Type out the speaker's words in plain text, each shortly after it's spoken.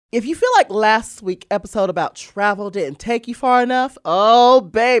If you feel like last week's episode about travel didn't take you far enough, oh,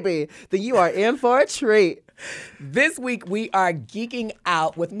 baby, then you are in for a treat. This week, we are geeking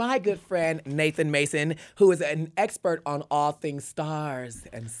out with my good friend, Nathan Mason, who is an expert on all things stars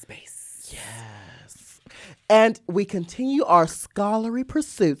and space. Yes. And we continue our scholarly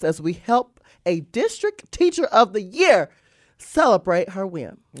pursuits as we help a district teacher of the year celebrate her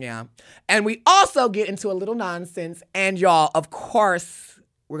win. Yeah. And we also get into a little nonsense. And y'all, of course,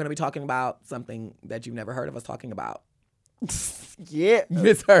 we're going to be talking about something that you've never heard of us talking about. Yeah.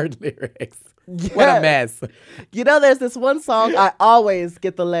 Misheard lyrics. Yeah. What a mess. You know, there's this one song I always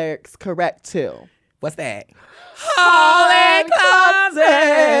get the lyrics correct to. What's that? Hall and Girl.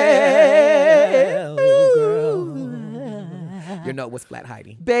 Your note was flat,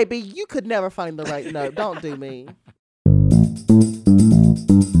 Heidi. Baby, you could never find the right note. Don't do me.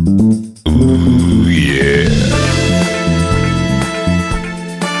 Ooh, yeah.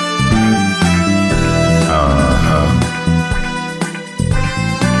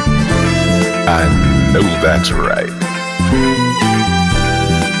 I know that's right.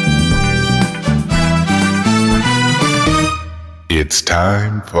 It's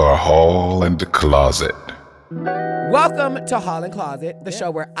time for Hall and Closet. Welcome to Hall and Closet, the show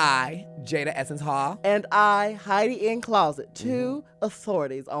where I, Jada Essence Hall, And I, Heidi in Closet, two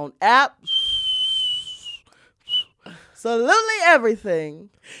authorities on absolutely everything.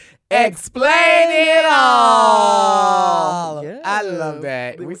 explain it all. Yeah. I love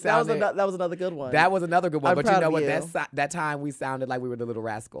that. That was another good one. That was another good one. I'm But you proud know of what? you. That time we sounded like we were the Little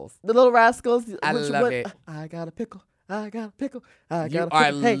Rascals. The Little Rascals. I love it. I got a pickle. I got a pickle. I You got a are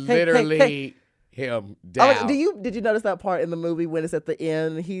pickle. Hey, literally hey. him Oh, down. did you notice that part in the movie when it's at the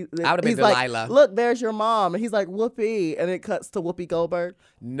end? I would've been he's Delilah. like, "Look, there's your mom," and he's like, "Whoopi," and it cuts to Whoopi Goldberg.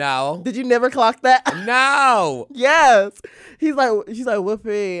 No. Did you never clock that? No. Yes. She's like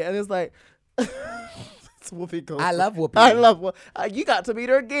Whoopi, and it's like it's Whoopi Goldberg. I love Whoopi. I love Whoopi. You got to meet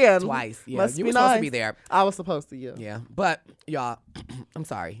her again Twice. Yeah. Must You be were supposed nice. to be there. I was supposed to. Yeah. Yeah. But y'all, I'm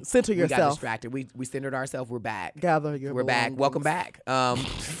sorry. Center We got yourself. distracted. We centered ourselves. We're back. Gather your. We're back. Welcome belongings. back.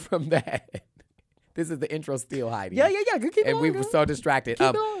 From that. This is the intro still, Heidi. Yeah. Good. Keep And going, we were girl. so distracted.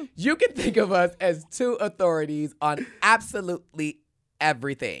 Keep going. You can think of us as two authorities on absolutely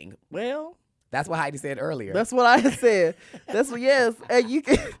everything. Well, That's what Heidi said earlier. that's what I said. That's what. Yes, and you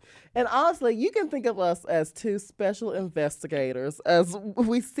can. And honestly, you can think of us as two special investigators as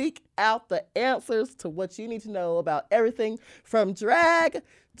we seek out the answers to what you need to know about everything from drag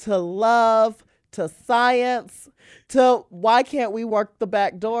to love to science to why can't we work the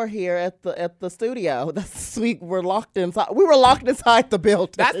back door here at the studio? That's we were locked inside. We were locked inside the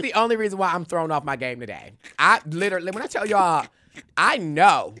building. That's the only reason why I'm thrown off my game today. I literally, when I tell y'all, I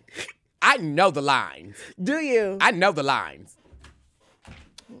know the lines. Do you I know the lines.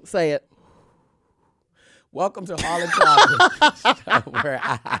 say it? Welcome to Hall and Closet, where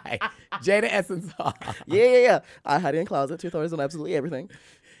I, Jada Essence Hall, Yeah. I had in closet 2 authorities on absolutely everything.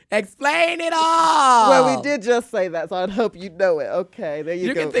 explain it all. Well, we did just say that, so I'd hope you know it. Okay, there you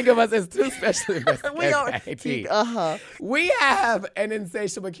You go. can think of us as two special we are. investigators. We have an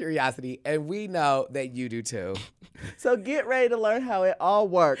insatiable curiosity, and we know that you do too. So get ready to learn how it all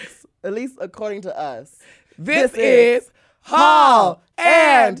works, at least according to us. This is Hall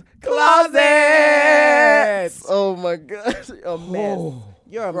and Closet. Oh my gosh, a mess.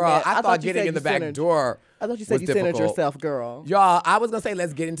 You're a Girl, mess. I thought thought you getting said in the you back centered- door. I thought you said was you centered difficult. yourself, girl. Y'all, I was gonna say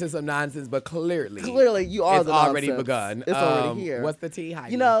let's get into some nonsense, but clearly You are it's the already nonsense. begun. It's already here. What's the tea,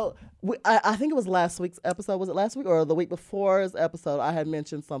 Heidi? You know, I think it was last week's episode. Was it last week or the week before's episode? I had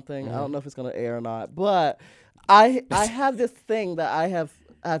mentioned something. I don't know if it's going to air or not, but I have this thing that I've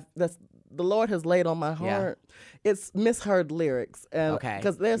that's the Lord has laid on my heart. It's misheard lyrics, and Okay.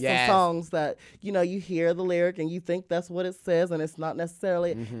 because there's Yes. some songs that you hear the lyric and you think that's what it says, and it's not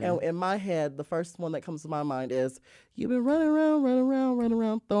necessarily. And in my head, the first one that comes to my mind is, "You've been running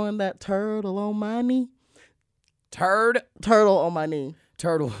around, throwing that turtle on my knee." Turtle on my knee.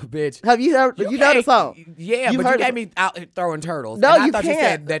 Turtle, bitch. Have you heard? You know the song? Yeah, You've but you heard gave it. me out throwing turtles. No, and I you thought you can't,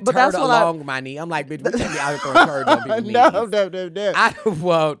 said that but that's turtle what I- along my knee. I'm like, bitch, we can't be out here throwing turtles on people's knees. No. I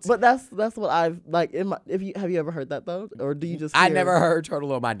won't. But that's what I've like in my. Have you ever heard that though, or do you just? I hear- never heard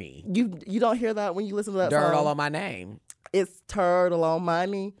turtle on my knee. You don't hear that when you listen to that Dirt song. all on my name. It's turtle on my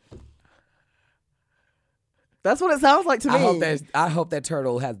knee. That's what it sounds like to me. I hope that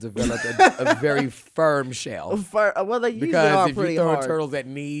turtle has developed a very firm shell. Well, they usually Because are if pretty you throw hard. turtles at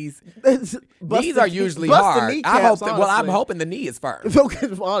knees, Busted- knees are usually busted hard. kneecaps, I'm honestly. hoping the knee is firm.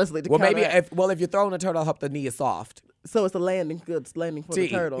 Honestly, to Well, maybe counteract- if you're throwing a turtle, I hope the knee is soft. so it's a landing for T. the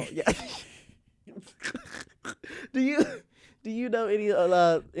turtle. Yeah. Do Do you know any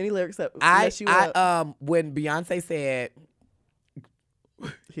lyrics that When Beyonce said,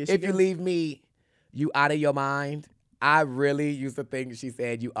 "If you leave me, you out of your mind," I really used to think she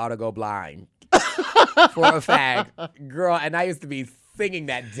said you ought to go blind. For a fact, girl, and I used to be singing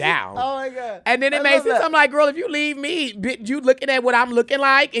that down. Oh my God. And then it made sense. I'm like, girl, if you leave me, you looking at what I'm looking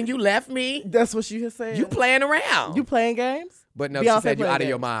like, and you left me. That's what you said. You playing around. You playing games? But no, Beyonce she said you playing out of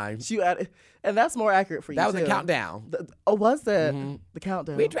your games. mind. And that's more accurate for you. That was too. a countdown. Was that the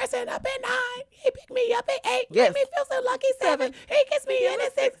countdown? We dressing up at 9. He picked me up at 8. Yes. Made me feel so lucky 7. He kissed me in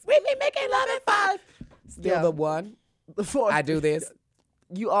at 6. We be making love at 5. Still the 1. The 4. I do this.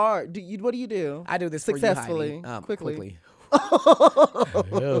 You are. What do you do? I do this successfully, for you, Heidi. quickly.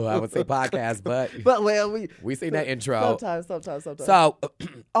 Oh, I would say podcast, but we see that intro. Sometimes. So,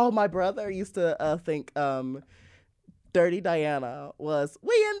 my brother used to think Dirty Diana was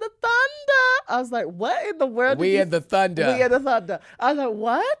 "We in the Thunder." I was like, "What in the world?" We in the Thunder. We in the Thunder. I was like,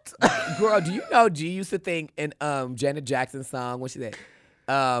 "What?" Girl, do you know G used to think in Janet Jackson's song when she said,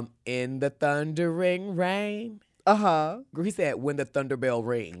 "In the thundering rain." Girl, he said, "When the thunder bell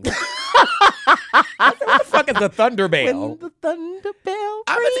rings." I said, what the fuck is the thunder bell? When the thunder bell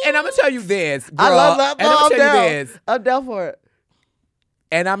rings. And I'm gonna tell you this, girl. I love that. And I'm tell you this. I'm down for it.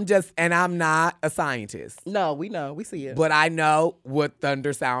 And I'm not a scientist. No, we know. We see it. But I know what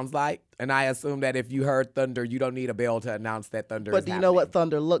thunder sounds like. And I assume that if you heard thunder, you don't need a bell to announce that thunder is But do you know what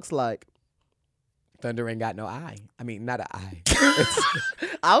thunder looks like? Thunder ain't got no eye. I mean, not an eye.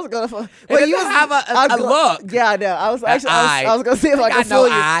 I was gonna. Well, you have a look. Yeah, I know. I was actually. I was gonna see if I could no fool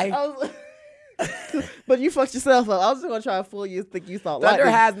you. Eye. But you fucked yourself up. I was just gonna try to fool you. Think you thought thunder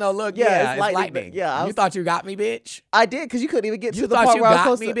lightning has no look. Yeah, it's lightning. Yeah, you thought you got me, bitch. I did because you couldn't even get you to the thought part you where I got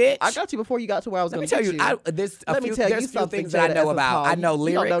was me, supposed to. bitch. I got you before you got to where I was Let gonna me tell get you. There's a few things that I know about. I know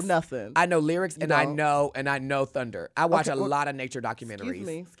lyrics. You don't know nothing. I know lyrics, and I know thunder. I watch a lot of nature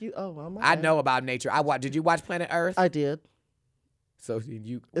documentaries. Excuse me. Oh, well, I know about nature. Did you watch Planet Earth? I did. So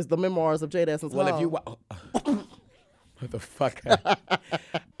you. It's the memoirs of Jade Essence Hall. Well, if you. What the fuck?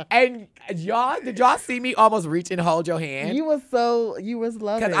 And did y'all see me almost reach and hold your hand? You was loving.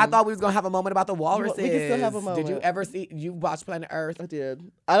 Because I thought we was going to have a moment about the walruses. We can still have a moment. Did you ever you watched Planet Earth? I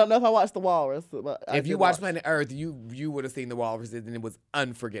did. I don't know if I watched The Walrus. But if you watched Planet Earth, you would have seen the walruses and it was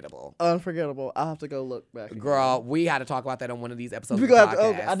unforgettable. Unforgettable. I'll have to go look back. Girl, we had to talk about that on one of these episodes. Now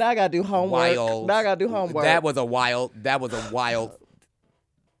I got to do homework. Wild. Now I got to do homework. That was a wild.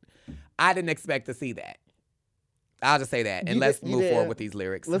 I didn't expect to see that. I'll just say that. And let's move forward with these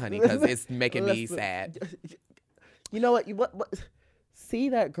lyrics, honey, because it's making me sad. You know what? What? See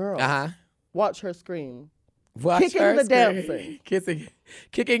that girl. Watch her scream. Kicking the dancing.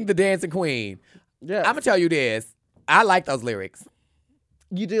 Kicking the dancing queen. Yeah. I'm going to tell you this. I like those lyrics.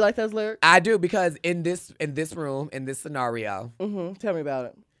 You do like those lyrics? I do, because in this room, in this scenario. Tell me about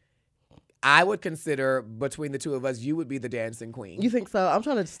it. I would consider between the two of us, you would be the dancing queen. You think so? I'm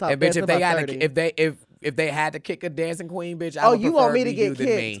trying to stop. And bitch, if they had to kick a dancing queen, bitch, I would you want me to get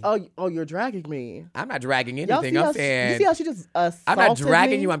kicked? Me. Oh, you're dragging me. I'm not dragging anything. I'm saying. You see how she just I'm not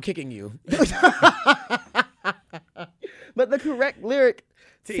dragging you. I'm kicking you. But the correct lyric.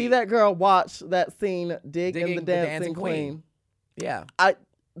 See that girl watch that scene, digging the dancing queen. Yeah.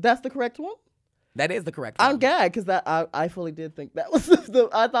 That's the correct one. That is the correct one. I'm gagged because I fully did think that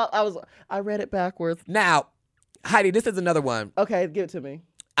was I read it backwards. Now, Heidi, this is another one. Okay, give it to me.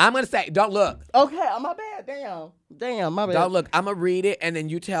 I'm going to say, don't look. Okay, my bad. Damn, my bad. Don't look. I'm going to read it, and then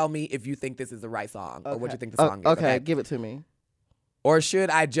you tell me if you think this is the right song or what you think the song is. Okay, give it to me. Or should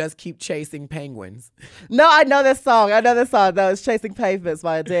I just keep chasing penguins? No, I know this song. No, it's Chasing Pavements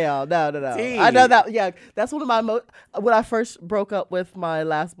by Adele. No. See. I know that. Yeah, that's one of my when I first broke up with my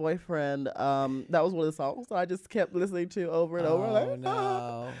last boyfriend, that was one of the songs that I just kept listening to over and over. Oh,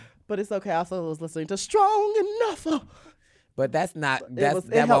 no. But it's okay. I also was listening to Strong Enough. But that's not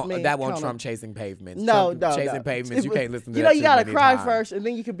that won't trump Chasing Pavements. No. Chasing Pavements, you can't listen to that. You gotta cry first, and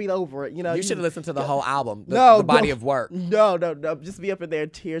then you can be over it. You should listen to the whole album, the body of work. No, just be up in there in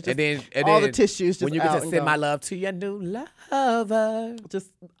tears. And then all the tissues. Just when you get to send my love to your new lover.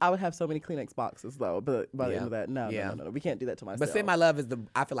 I would have so many Kleenex boxes though, but by the end of that, no, we can't do that to myself. But send my love is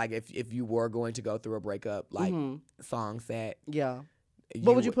I feel like if you were going to go through a breakup, like songs that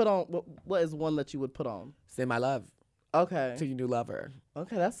what would you put on? What is one that you would put on? Send my love. Okay. To your new lover.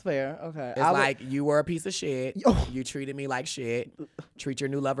 Okay, that's fair. Okay. It's you were a piece of shit. You treated me like shit. Treat your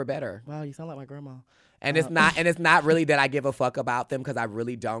new lover better. Wow, you sound like my grandma. And it's not really that I give a fuck about them, because I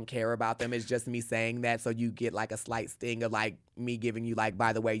really don't care about them. It's just me saying that so you get like a slight sting of like me giving you like,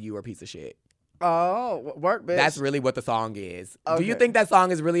 by the way, you were a piece of shit. Oh, work, bitch. That's really what the song is. Okay. Do you think that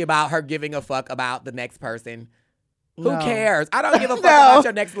song is really about her giving a fuck about the next person? Who cares? I don't give a fuck No. about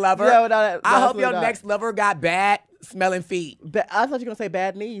your next lover. No, I hope your not. next lover got bad smelling feet. I thought you were gonna say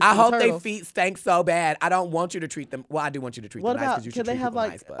bad knees. I for the hope their turtles. feet stank so bad. I don't want you to treat them. Well, I do want you to treat What them nice about? because you Can should they treat have people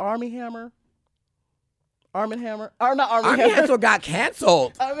like nice. But Army Hammer? Arm and Hammer? Or not Arm and Army Hammer? Hammer got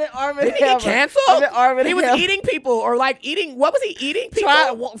canceled. I meant Arm and Didn't he Hammer. get canceled? I meant Arm and He was Hammer. eating people or like eating. What was he eating?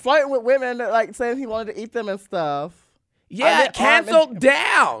 People. Flirting with women, like saying he wanted to eat them and stuff. I Yeah, meant canceled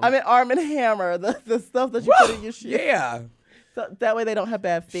down. I mean Arm and Hammer, the stuff that you put in your shit. Yeah. So that way they don't have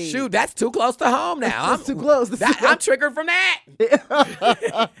bad feet. Shoot, that's too close to home now. That's too close. I'm triggered from that.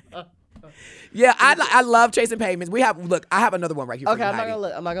 Yeah, I love chasing payments. I have another one right here. Okay, I'm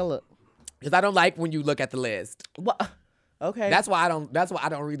not gonna look. Because I don't like when you look at the list. What? Okay. That's why I don't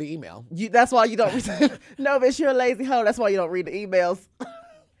read the email. That's why you don't read. No, bitch, you're a lazy hoe. That's why you don't read the emails.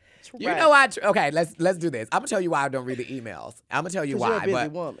 You know why? Okay, let's do this. I'm gonna tell you why I don't read the emails. I'm gonna tell you why. You're a busy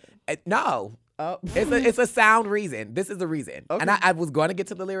but woman. No. Oh. It's a sound reason. This is the reason. Okay. And I was going to get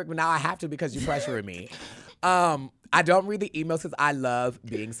to the lyric, but now I have to because you're pressuring me. I don't read the emails because I love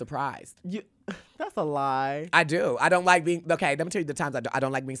being surprised. That's a lie. I do. I don't like being. Okay, let me tell you the times I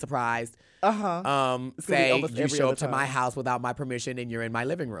don't like being surprised. Say you show up to my house without my permission and you're in my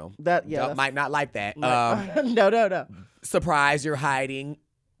living room. Might not like that. No. Surprise, you're hiding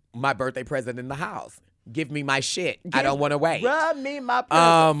my birthday present in the house. Give me my shit. I don't want to wait. Rub me my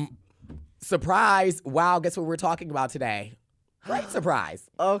present. Surprise. Wow, guess what we're talking about today? Great surprise.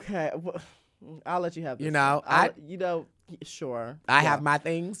 Okay. I'll let you have this. You know, sure. I have my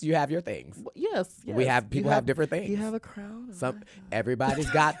things. You have your things. Yes. We have people have different things. You have a crown.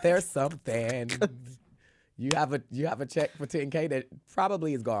 Everybody's got their something. You have a check for $10K that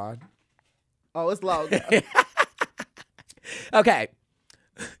probably is gone. Oh, it's long. Okay.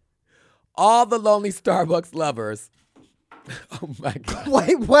 All the lonely Starbucks lovers. Oh my God.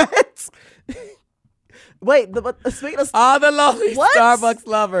 Wait, what? Wait, speaking of all the lonely what? Starbucks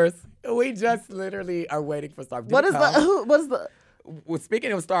lovers. We just literally are waiting for Starbucks. What is the? Well,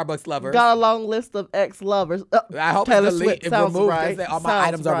 speaking of Starbucks lovers, got a long list of ex-lovers. I hope Taylor it's Swift sounds removed. right. All my Sounds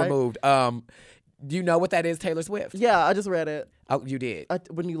items right. are removed. Do you know what that is, Taylor Swift? Yeah, I just read it. Oh, you did.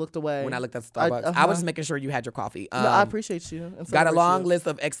 When you looked away. When I looked at Starbucks, I was just making sure you had your coffee. No, I appreciate you. Got a long list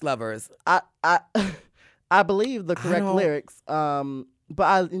of ex-lovers. I believe the correct lyrics. But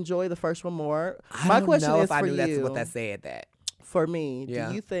I enjoy the first one more. My question know is if I for knew you. That's what that said. That for me, yeah.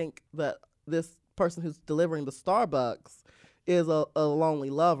 Do you think that this person who's delivering the Starbucks is a lonely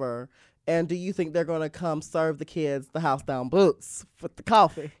lover? And do you think they're going to come serve the kids the house down boots with the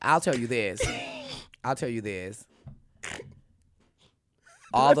coffee? I'll tell you this.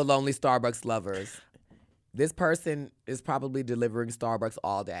 All the lonely Starbucks lovers. This person is probably delivering Starbucks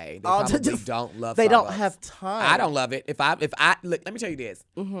all day. They probably don't love Starbucks. They don't have time. I don't love it. If I look, let me tell you this.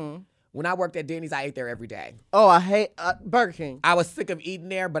 Mm-hmm. When I worked at Denny's, I ate there every day. Oh, I hate Burger King. I was sick of eating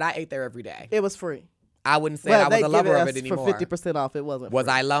there, but I ate there every day. It was free. I wouldn't say I was a lover of it anymore. For 50% off, it wasn't. Was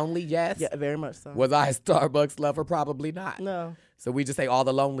free. I lonely? Yes. Yeah, very much so. Was I a Starbucks lover? Probably not. No. So we just say all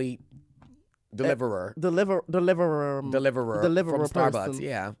the lonely deliverer. Deliverer from Starbucks. Person.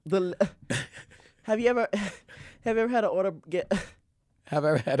 Yeah. Have you ever had an order get? Have I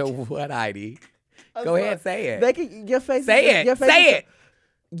ever had a what, Heidi? Go ahead, say it. Your face. Say it. Say it.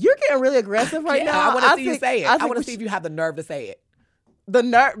 You're getting really aggressive right now. I want to see you say it. I want to see if you have the nerve to say it. The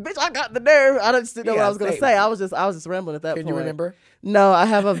nerve, bitch! I got the nerve. I just didn't know what I was gonna say. It. I was just rambling at that point. Can you remember? No, I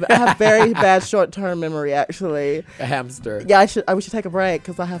have very bad short-term memory. Actually, a hamster. Yeah, we should take a break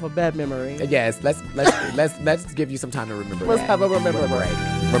because I have a bad memory. Yes, let's give you some time to remember. Let's have a remember break.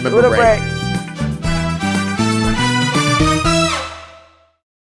 Remember break.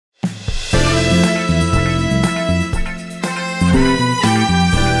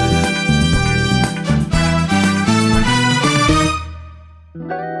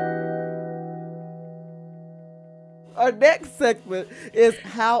 Our next segment is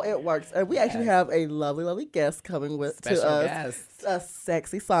how it works, and we actually have a lovely guest coming Special to us. Guest. A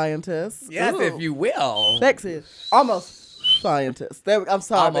sexy scientist. Yes, Ooh. if you will. Sexy, almost scientist. I'm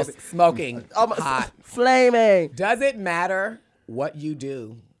sorry, almost baby. smoking, almost hot, flaming. Does it matter what you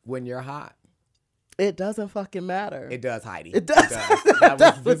do when you're hot? It doesn't fucking matter. It does, Heidi. It does.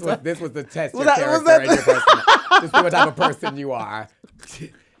 This was the test your character and your person to see what type of person you are.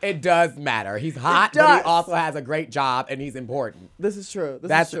 It does matter. He's hot, but he also has a great job and he's important. This is true.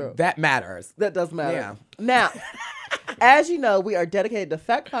 This is true. That matters. That does matter. Yeah. Now, as you know, we are dedicated to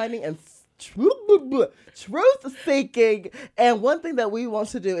fact finding and truth seeking. And one thing that we want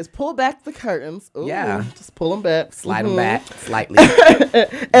to do is pull back the curtains. Ooh, yeah. Just pull them back. Slide them back slightly.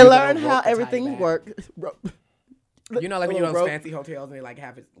 And learn how everything works. You know, like when you little go to rope. fancy hotels and they like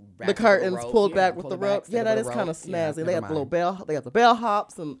have it back The with curtains rope. pulled Yeah, back with pull the it back, rope. stick Yeah, it that with is a kind of rope. Yeah, snazzy. They never got the little mind. bell. They got the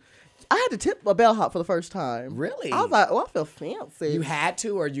bellhops, and I had to tip a bellhop for the first time. Really? I was like, oh, I feel fancy. You had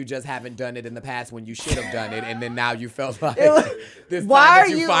to, or you just haven't done it in the past when you should have done it, and then now you felt like was- this Why time are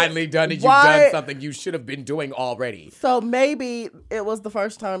that you you- finally done it, you've why- done something you should have been doing already. So maybe it was the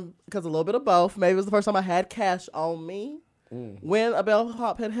first time because a little bit of both. Maybe it was the first time I had cash on me when a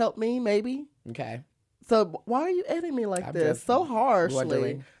bellhop had helped me. Maybe. Okay. So why are you editing me like I'm this just so harshly?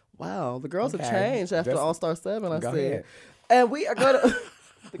 wondering. Wow, the girls have Okay. changed after Just- All Star 7. I Go see. ahead. And we are going to.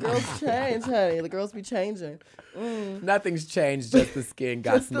 The girls change, honey. The girls be changing. Nothing's changed, just the skin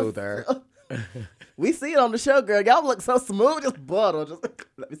got Just the- smoother. We see it on the show, girl. Y'all look so smooth, just butter. Just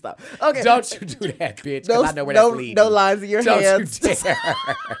let me stop. Okay. Don't you do that, bitch, no, because I know where no, that's leading. no lines in your Don't hands. you dare.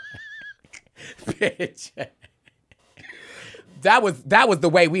 Bitch. That was the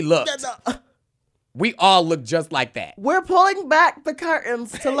way we looked. We all look just like that. We're pulling back the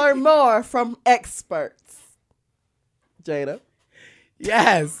curtains to learn more from experts. Jada.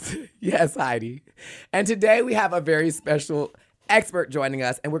 Yes. Yes, Heidi. And today we have a very special expert joining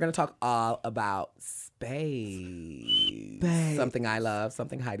us, and we're going to talk all about space. Something I love,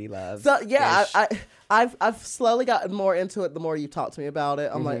 something Heidi loves. So yeah, Ish. I've slowly gotten more into it the more you talk to me about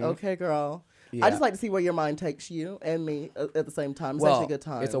it. I'm like, okay, girl. Yeah. I just like to see where your mind takes you and me at the same time. It's well, actually a good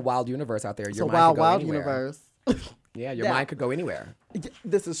time. it's a wild universe out there. It's Your a mind wild, could go wild anywhere. universe. Yeah, your Now- mind could go anywhere.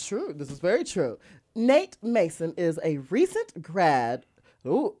 This is true. This is very true. Nate Mason is a recent grad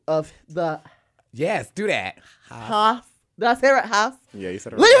of the Yes, do that. Haas. Did I say it right? Haas? Yeah, you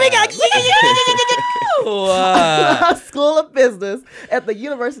said it Look at me, guys. What? School of Business at the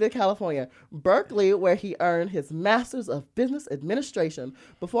University of California, Berkeley, where he earned his Master's of Business Administration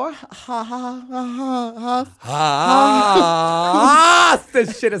before Ah,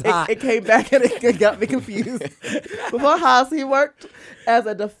 this shit is hot. it came back and it got me confused. Before Haas, he worked as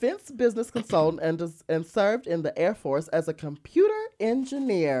a defense business consultant and served in the Air Force as a computer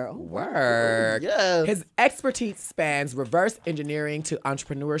engineer. Work. Yes. His expertise spans reverse engineering to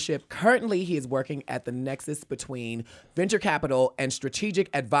entrepreneurship. Currently, he is working at the nexus between venture capital and strategic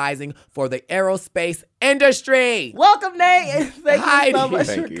advising for the aerospace industry. Welcome, Nate. Thank you so Heidi. much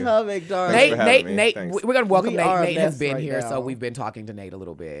Thank for you. coming, darling. Thanks for having me. Nate, Thanks. we're gonna welcome We Nate. are a Nate has mess been right here, now. so we've been talking to Nate a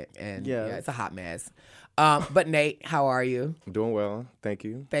little bit, and Yes. yeah, it's a hot mess. But Nate, how are you? I'm doing well. Thank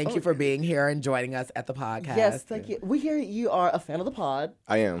you. Thank you for being here and joining us at the podcast. Yes, thank you. We hear you are a fan of the pod.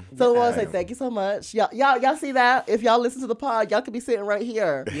 I am. So I want I to say am. thank you so much. Y'all see that? If y'all listen to the pod, y'all could be sitting right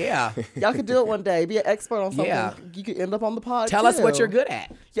here. Yeah. Y'all could do it one day. Be an expert on something. Yeah. You could end up on the pod. Tell us what too. you're good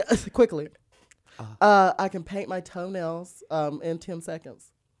at. Yeah, quickly. I can paint my toenails in 10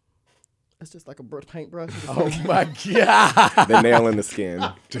 seconds. It's just like a paintbrush. Oh my God. The nail in the skin.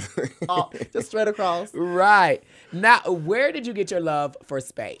 Just straight across. Right. Now, where did you get your love for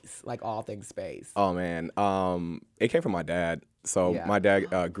space? Like all things space. Oh man, it came from my dad. So Yeah. my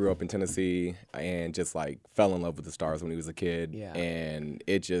dad grew up in Tennessee and just like fell in love with the stars when he was a kid. Yeah. And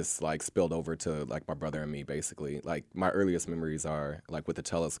it just like spilled over to like my brother and me basically. Like my earliest memories are like with the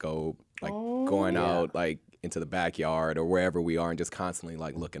telescope, like going out like into the backyard or wherever we are and just constantly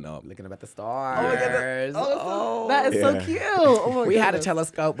like looking up. Looking up at the stars. That is so Yeah. cute. Oh my We had a goodness.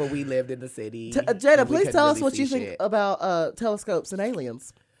 telescope, but we lived in the city. Jada, and we please couldn't tell us really what see you think shit. about telescopes and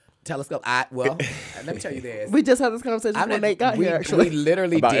aliens. Telescope. Well, let me tell you this. We just had this conversation before Nate got we, here, actually. We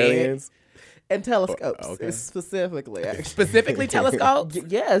literally About did. aliens? And telescopes, okay. specifically, actually. Specifically telescopes?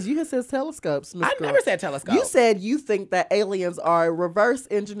 Yes, you had said telescopes, Miss I Girl. never said telescope. You said you think that aliens are reverse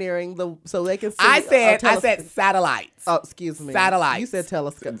engineering so they can see. I said satellites. Oh, excuse me. Satellites. You said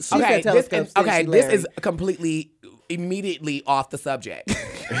telescopes. She Okay, said telescopes. okay, didn't this she, is completely, immediately off the subject.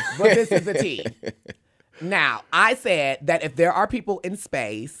 But this is the tea. Now, I said that if there are people in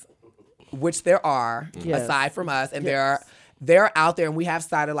space, which there are, Yes. aside from us, and Yes. they're out there, and we have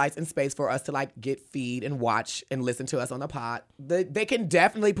satellites in space for us to like get feed and watch and listen to us on the pod. They can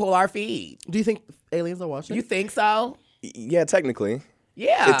definitely pull our feed. Do you think aliens are watching? You think so? Yeah, technically.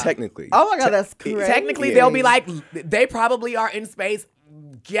 Yeah. Technically. Oh my God, that's crazy. Technically, Yeah. they'll be like, they probably are in space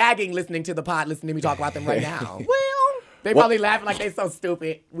gagging listening to the pod, listening to me talk about them right now. Well, They probably laughing like they so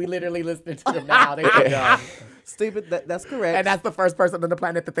stupid. We literally listening to them now. They so dumb. stupid. That's correct. And that's the first person on the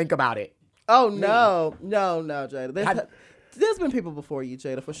planet to think about it. oh no, Jada. There's been people before you,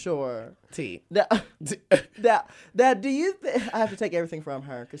 Jada, for sure. T. Now, do you? I have to take everything from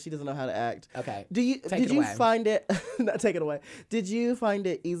her because she doesn't know how to act. Okay. Did you find it? Not take it away. Did you find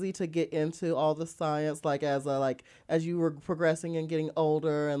it easy to get into all the science, like as you were progressing and getting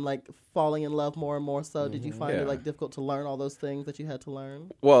older and like falling in love more and more? So, did you find it like difficult to learn all those things that you had to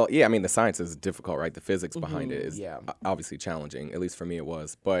learn? Well, yeah. I mean, the science is difficult, right? The physics behind it is obviously challenging. At least for me, it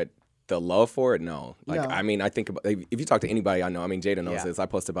was, but. The love for it, no. I mean, I think about, if you talk to anybody I know, I mean, Jada knows this. I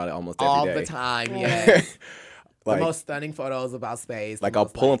post about it almost every day. All the time, yes. Like, the most stunning photos about space. Like I'll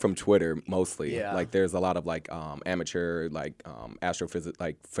pull them from Twitter mostly. Yeah. Like there's a lot of like amateur astrophysics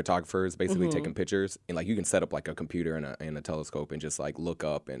photographers basically taking pictures, and like you can set up like a computer and a telescope and just like look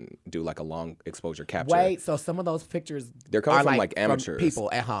up and do like a long exposure capture. Wait, so some of those pictures they're coming from like amateurs, from people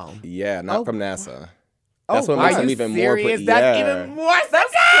at home. Yeah, not from NASA. That's what makes them even serious? more. That's even more.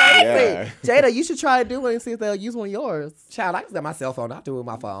 That's crazy. Yeah. Jada, you should try and do one and see if they'll use one of yours. Child, I just got my cell phone. I'll do it with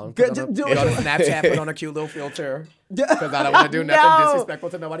my phone. Go to Snapchat, put on a cute little filter. Because I don't want to do nothing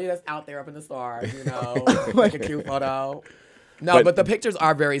disrespectful to nobody that's out there up in the stars, you know. Like a cute photo. No, but the pictures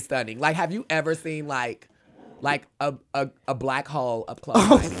are very stunning. Like, have you ever seen like a black hole up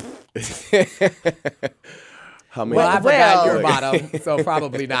close? How many? Well, I forgot your bottom, so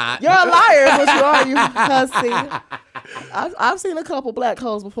probably not. You're a liar, is what you are, you hussy. I've seen a couple black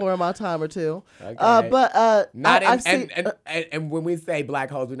holes before in my time or two. Okay. But not and when we say black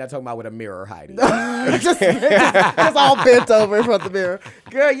holes, we're not talking about with a mirror hiding. just all bent over in front of the mirror.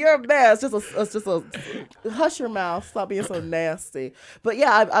 Girl, you're a mess. It's just a hush your mouth. Stop being so nasty. But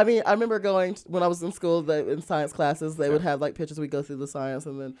yeah, I mean, I remember going when I was in school. In science classes, they would have like pictures. We'd go through the science,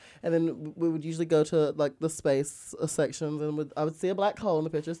 and then we would usually go to like the space sections, and I would see a black hole in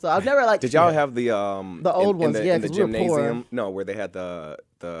the picture. So I've never like. Did y'all have the old ones? In yeah, the gymnasium? No, where they had the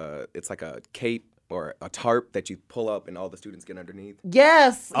it's like a cape or a tarp that you pull up and all the students get underneath.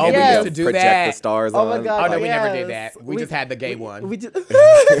 Yes. Oh, yes. we used to do project that. The stars on. Oh my God. Oh no, we never did that. We just had the gay one. We just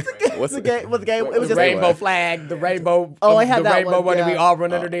What's the gay? What's the gay? It was the just rainbow flag. The rainbow. Oh, I had the that rainbow one, and we yeah. all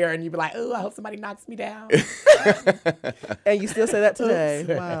run under there, and you'd be like, "Oh, I hope somebody knocks me down." And you still say that today?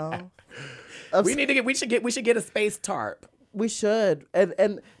 Wow. We should get a space tarp. We should.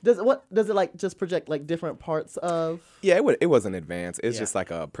 And does it like just project like different parts of? Yeah, it was an advance. It's just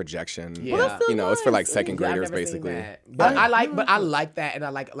like a projection. Yeah. Well, that's so nice. It's for like second Yeah, graders I've never basically. seen that. But I like that, and I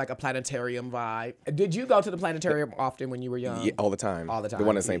like a planetarium vibe. Did you go to the planetarium often when you were young? Yeah, all the time. All the time. The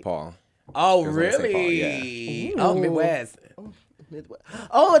one in St. Paul. Oh, There's one in St. Paul, really? yeah. Oh, Midwest. Midwest.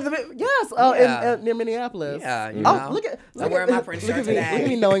 Oh, yes. Oh, Yeah. near Minneapolis. Yeah, you Oh, know. look at. I'm wearing my Prince shirt Look at today.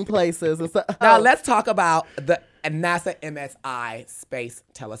 me knowing places and stuff. Now let's talk about the NASA MSI Space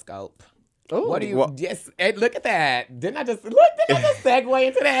Telescope. Ooh. What do you? Yes, hey, look at that. Didn't I just segue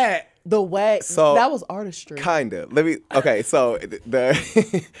into that? The way that was artistry. Kinda. Okay, so the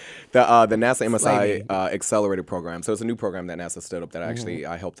NASA MSI Accelerator program. So it's a new program that NASA stood up that actually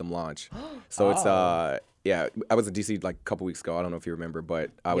I helped them launch. So it's yeah, I was in DC like a couple weeks ago. I don't know if you remember,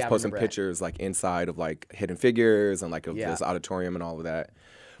 but I was posting pictures like inside of like Hidden Figures and like of this auditorium and all of that.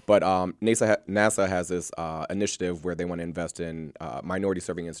 But NASA has this initiative where they want to invest in minority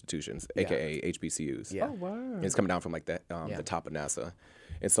serving institutions, aka HBCUs. Yeah. Oh, wow. And it's coming down from like the top of NASA.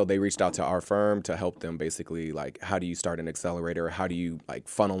 And so they reached out to our firm to help them basically like, how do you start an accelerator? How do you like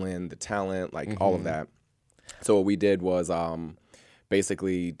funnel in the talent? Like all of that. So what we did was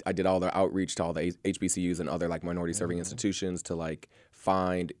basically I did all the outreach to all the HBCUs and other like minority serving institutions to like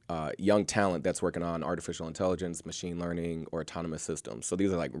find young talent that's working on artificial intelligence, machine learning, or autonomous systems. So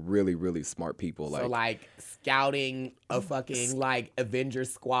these are like really, really smart people. So like scouting a fucking like Avenger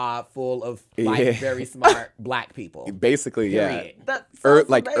squad full of like very smart black people. Basically, Period. yeah. That sounds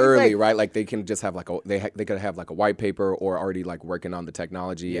amazing. Early, right? Like they can just have like they could have like a white paper or already like working on the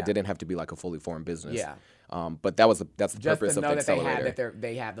technology. Yeah. It didn't have to be like a fully formed business. Yeah. But that's the Just purpose to of know the that accelerator.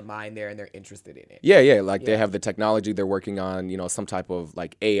 they have the mind there and they're interested in it. Yeah. Like they have the technology. They're working on, some type of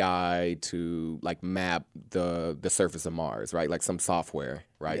like AI to like map the surface of Mars, right? Like some software,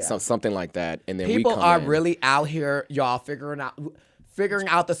 right? Yeah. Something like that. And then People we come are in. really out here, y'all, figuring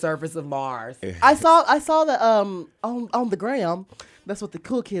out the surface of Mars. I saw that on the gram. That's what the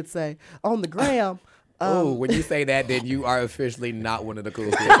cool kids say on the gram. Oh, when you say that, then you are officially not one of the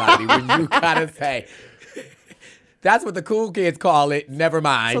cool kids, Bobby. When you gotta say, that's what the cool kids call it. Never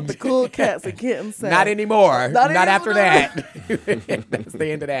mind. That's what the cool cats and kittens say. Not anymore. Not after anymore. that. That's the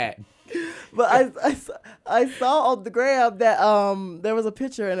end of that. But I saw on the gram that there was a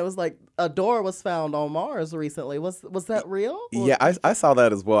picture and it was like a door was found on Mars recently. Was that real? Yeah, I saw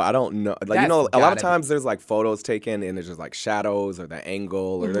that as well. I don't know. Like, That's a lot of gotta times there's like photos taken and there's just like shadows or the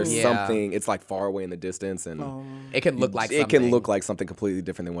angle or there's Yeah. something. It's like far away in the distance and It can look like it something. can look like something completely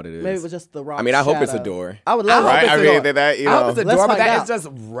different than what it is. Maybe it was just the rock. I mean, I hope it's a shadow. door. I would love Right? it. I mean, that you I hope know. it's a Let's door, but find that out. is just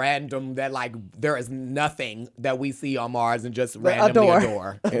random. That like there is nothing that we see on Mars and just A randomly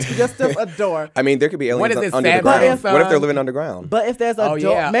door. a door. Just a door. I mean, there could be aliens What is this, under the San ground. Francisco? What if they're living underground? But if there's a Oh,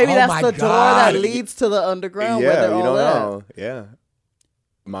 door, yeah. maybe Oh, that's my the door that God. leads to the underground where Yeah, they're you all don't at. know. Yeah,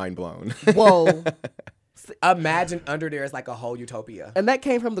 mind blown. Whoa. Imagine under there is like a whole utopia, And that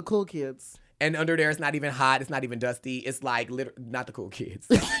came from the cool kids. and under there it's not even hot. It's not even dusty. It's like not the cool kids.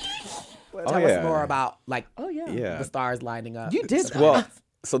 Tell us yeah. more about like Oh, yeah. Yeah. the stars lining up. You did that. Well,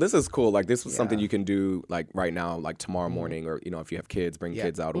 so this is cool. Like this was something Yeah. you can do like right now, like tomorrow morning, or if you have kids, bring Yeah.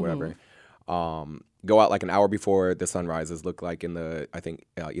 kids out or whatever. Go out like an hour before the sun rises. Look like in the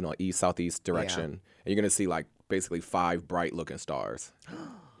east southeast direction, and you're gonna see like basically 5 bright looking stars.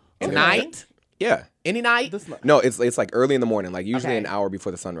 Tonight? Yeah. Any night? No, it's like early in the morning, like usually Okay. an hour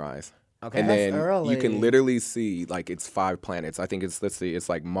before the sunrise. Okay. And That's then early. you can literally see like it's 5 planets. I think it's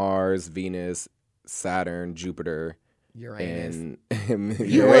like Mars, Venus, Saturn, Jupiter, Uranus. and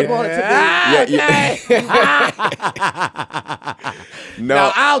You would want it to be. No,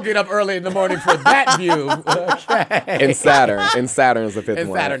 Now I'll get up early in the morning for that view. Okay. and Saturn is the 5th And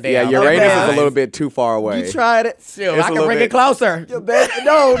one. Saturn, yeah, damn. Uranus Okay. is a little bit too far away. You tried it. Shoot, It's I a can bring little it closer. No,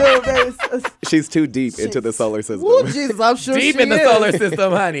 baby. She's too deep into the solar system. Woo, Jesus, I'm sure Deep she in the is. solar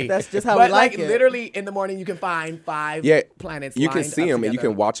system, honey. That's just how but we like it. literally in the morning you can find 5 Yeah, planets. you can lined see up them and you together.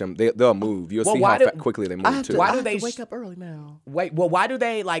 can watch them. They'll move. You'll Well, see why how do- quickly they I move have too. to, Why I do have they to wake up early now. Wait, well, why do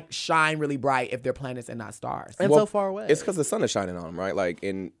they like shine really bright if they're planets and not stars? And so far away. It's because the sun is shining on them, right? Like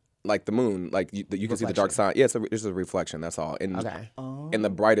like the moon, like you can see the dark side. Yeah, it's a reflection. That's all. And Okay. and the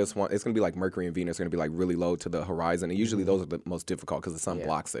brightest one, it's gonna be like Mercury and Venus are gonna be like really low to the horizon, and usually those are the most difficult because the sun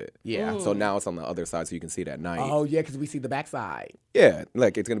blocks it. Yeah. So now it's on the other side, so you can see it at night. Oh yeah, because we see the backside. Yeah,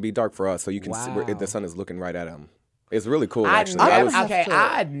 like it's gonna be dark for us, so you can see Wow. the sun is looking right at them. It's really cool, I actually. never, I was- have okay, to-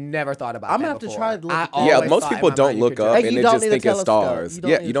 I'd never thought about I'm that gonna have to before. try to look I at that. yeah, always most thought in people my don't mind you look could up And just- you and don't they just need a think it's telescope. stars. You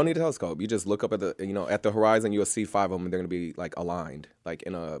don't Yeah, need you don't need a telescope. You just look up at at the horizon. You'll see 5 of them, and they're gonna be like aligned, like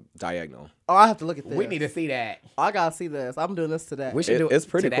in a diagonal. Oh, I have to look at this. We need to see that. I gotta see this. I'm doing this today. We should do it. It's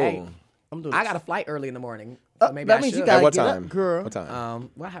pretty today. cool. I'm doing. I this. got a flight early in the morning. So maybe that I means you should. gotta At what get up, time? girl. What time?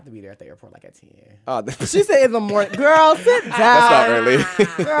 Well, I have to be there at the airport like at 10. Oh, She said in the morning. Girl, sit down. that's not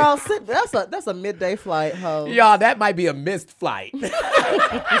early. Girl, sit. That's a midday flight, ho. Y'all, that might be a missed flight.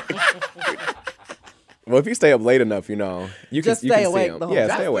 Well, if you stay up late enough, you Just can stay see awake them. the whole Yeah,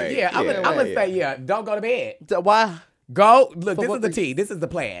 time. stay awake. Yeah, I'm Yeah. gonna say don't go to bed. Why? Go. Look, this what is the we- T. This is the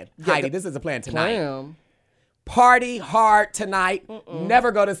plan. Heidi, this is the plan tonight. Damn. Party hard tonight.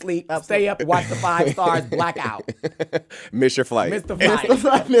 Never go to sleep. Stay up, watch the 5 stars, black out. Miss your flight. Miss the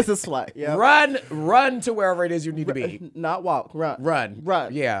flight. Mrs. Flight. Yeah. Run to wherever it is you need to be. Not walk. Run.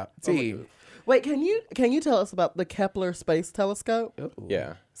 Run. Yeah. T. Wait, can you tell us about the Kepler Space Telescope?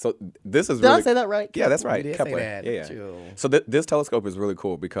 Yeah. So this is Did really. I say that right? Yeah, that's right. did say Kepler. that, Yeah. too. So this telescope is really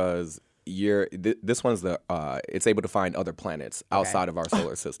cool because this one's it's able to find other planets outside of our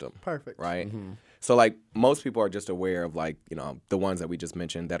solar system. Perfect. Right. So like most people are just aware of like the ones that we just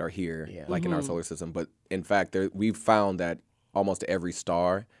mentioned that are here like in our solar system, but in fact we've found that almost every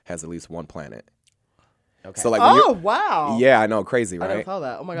star has at least one planet. Okay. So like when Oh you're- wow. yeah, I know, crazy, I never right? saw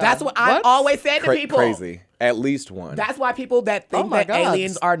that. Oh my god. That's what I always said to people. Crazy. At least one. That's why people that think Oh my that God.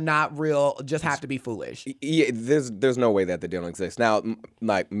 aliens are not real just have to be foolish. Yeah, there's no way that they don't exist. Now,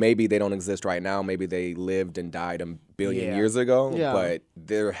 like maybe they don't exist right now. Maybe they lived and died a billion Yeah. years ago. Yeah. But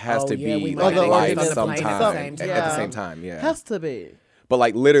there has Oh, to yeah, be we like might have life landed on the sometime plane at the same at the time. same time. Yeah. Has to be. But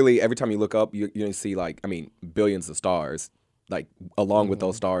like literally every time you look up, you see like billions of stars. Like along with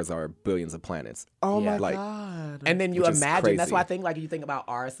those stars are billions of planets. Oh Yeah. my Like- god. And then you Which is imagine, that's crazy. why I think like you think about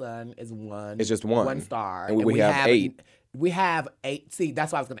our sun is one. It's just one. One star. And we have 8. We have 8. See,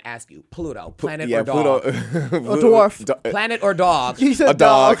 that's what I was going to ask you. Pluto, planet Yeah, or dog? Pluto. A dwarf. Planet or dog? You said A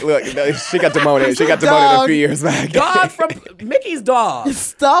dog. Look, she got demoted. She got demoted a Dog. few years back. Dog from Mickey's dog.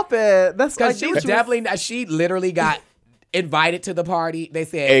 Stop it. That's like Because she literally got invited to the party. They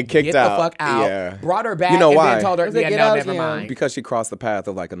said, And kicked get out. the fuck out. Yeah. Brought her back You know and why? then told her, They said, yeah, "Get no, out never again." mind. Because she crossed the path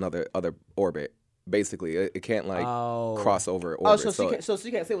of like another orbit. Basically, it can't like cross over orbit. Oh, so she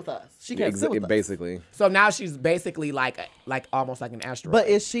can't sit with us. She can't sit with us. basically. So now she's basically like almost like an asteroid. But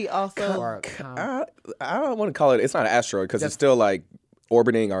is she also? Or, I don't want to call it. It's not an asteroid because it's still like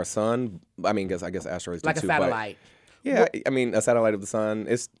orbiting our sun. I mean, I guess asteroids do like a too, satellite. Yeah, I mean, a satellite of the sun.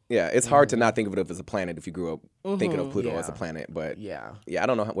 It's hard to not think of it as a planet if you grew up thinking of Pluto as a planet. But Yeah. I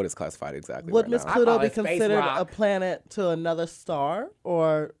don't know what it's classified exactly. Would right Miss now. Pluto call be it space considered a rock. planet to another star,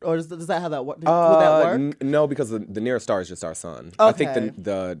 or does that how that work? Would that work? No, because the nearest star is just our sun. I think Okay.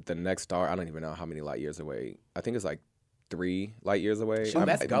 the next star, I don't even know how many light years away. I think it's like 3 light years away.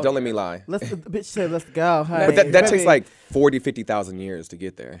 let's go Don't let me there. lie. Bitch said, "Let's go." Honey. But that takes Baby, like 40, 50,000 years to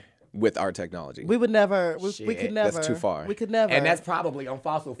get there with our technology. we would never. We Shit, could never. that's too far. We could never. And that's probably on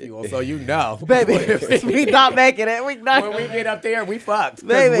fossil fuel, so you know. baby. we not making it. We not. When we get up there, we fucked. 'Cause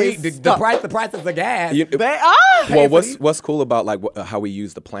Baby, the stop. price of the gas. You- Well, well, what's cool about like how we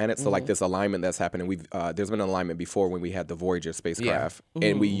use the planet? So like this alignment that's happening. We've there's been an alignment before when we had the Voyager spacecraft,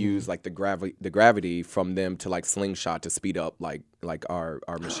 and we use like the gravity from them to like slingshot to speed up like our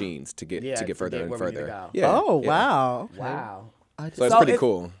machines to get to further get and where we need to further. go. Yeah. oh yeah. wow. Wow. So it's pretty it's-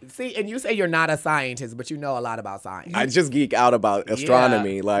 cool. See, and you say you're not a scientist, but you know a lot about science. I just geek out about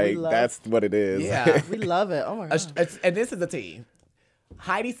astronomy. Like love- that's what it is. Yeah. We love it. Oh my god. And this is the T.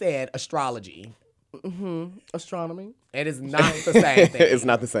 Heidi said astrology. Astronomy. It is not the same thing. It's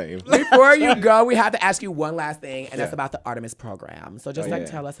not the same. Before you go, we have to ask you one last thing, and that's about the Artemis program. So just yeah.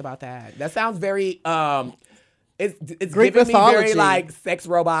 tell us about that. That sounds very it's Greek giving me very mythology. like sex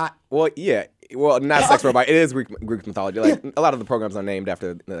robot. Well, yeah. Well, not sex robot. It is Greek mythology. Like a lot of the programs are named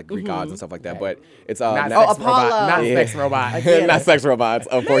after like Greek gods and stuff like that. But it's Not not, sex robot. Apollo. Not Yeah. sex robot. not sex robots,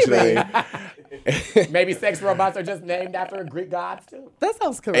 unfortunately. Maybe sex robots are just named after Greek gods too. That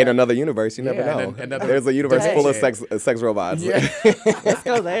sounds correct. In another universe, you never Yeah, know. another There's a universe full of dimension. sex robots. Let's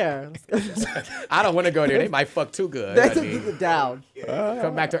go there. I don't want to go there. They might fuck too good. honey. Down.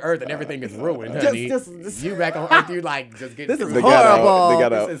 Come back to Earth and everything is ruined, honey. just- You back on Earth, you like just get. This is The horrible. ghetto. The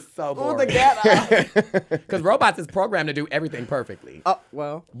ghetto. This is so Oh, boring. the ghetto. Because robots is programmed to do everything perfectly. Oh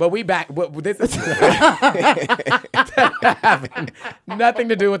well. But we back. But this is nothing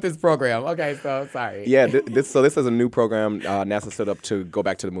to do with this program. Okay, so sorry. Yeah, this is a new program NASA stood up to go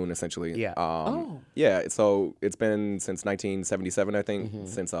back to the moon, essentially. Yeah. Yeah, so it's been since 1977, I think, Mm-hmm.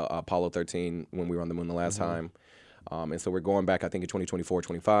 since Apollo 13 when we were on the moon the last time. And so we're going back, I think, in 2024,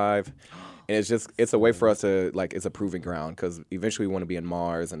 25. And it's a way for us to, like, it's a proving ground because eventually we want to be on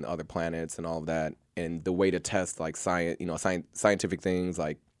Mars and other planets and all of that. And the way to test, like, scientific things,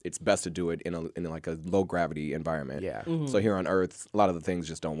 like, it's best to do it in like a low gravity environment. Yeah. So here on Earth, a lot of the things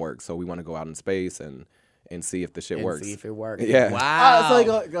just don't work. So we want to go out in space and see if the shit And works. see if it works. Yeah. Wow. So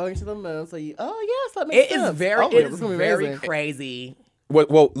you going to the moon. So you. Oh yes, that makes It sense. is very, Oh, it this is gonna be very amazing. crazy.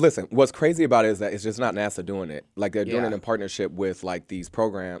 Well, listen. What's crazy about it is that it's just not NASA doing it. Like they're doing Yeah. it in partnership with like these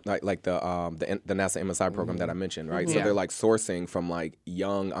programs, like the NASA MSI program that I mentioned, right? So Yeah. they're like sourcing from like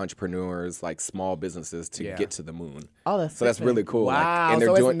young entrepreneurs, like small businesses to Yeah. get to the moon. Oh, that's So that's sick. really cool. Like, Wow. and they're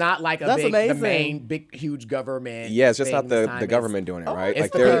So doing. it's not like That's the amazing. main, big, huge government. Yeah, it's just not thing this the time. government doing it, right? It's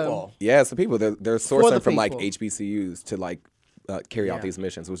like the they're people. Yeah, it's the people. They're sourcing the from like people. HBCUs to like carry out Yeah. these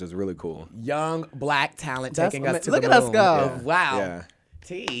missions, which is really cool. Young black talent That's taking us to look the at us moon. go. Wow. Yeah.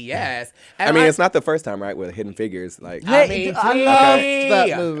 T, yes. I And mean, like- it's not the first time, right? With Hidden Figures, like I Hey, mean, I T. loved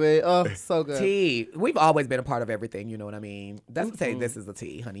that movie. Oh, so good. T, we've always been a part of everything, you know what I mean? That's to say this is a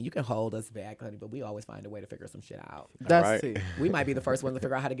T, honey. You can hold us back, honey, but we always find a way to figure some shit out. That's Right. tea. We might be the first ones to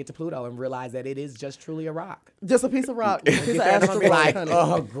figure out how to get to Pluto and realize that it is just truly a rock. Just a piece of rock. A piece of Get there and I'm gonna be asteroid, like, honey.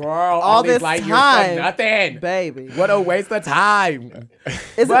 oh, girl, all these this light years time, for nothing. baby. What a waste of time. Is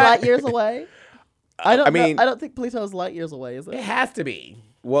it But- light years away? I don't. I mean- I don't think Pluto's light years away. Is It it? has to be.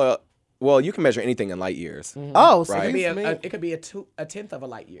 well, you can measure anything in light years. Oh, It so Right. could be excuse me. it could be a tenth of a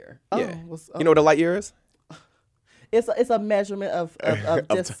light year. Yeah. what's- You know what a light year is? It's a measurement of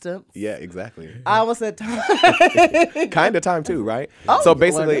distance. Yeah, exactly. I almost said time. Kind of time too, right? Oh, so well,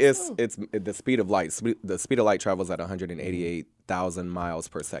 basically, I guess it's the speed of light. The speed of light travels at 188,000 miles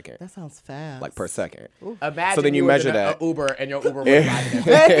per second, That sounds fast. like per second. Imagine So then you was measure in a that. Uber and your Uber was driving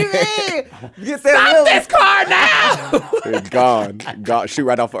that. Baby, get Stop that this car now! It's gone, shoot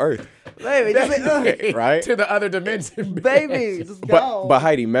right off of Earth, baby, just, right? To the other dimension. baby, just go. But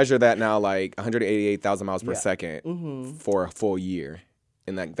Heidi, measure that now, like 188,000 miles per Yeah. second for a full year,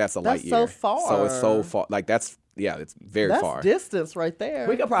 and that's a light That's so year. far. So it's so far. Like it's very that's far. distance right there.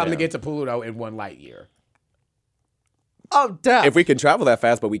 We could probably Yeah. get to Pluto in 1 light year. oh, damn. If we can travel that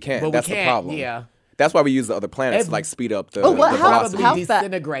fast, but we can't. But That's we the can't, problem. yeah. That's why we use the other planets If- to like speed up the, Oh, what- the how- velocity. Probably how fa-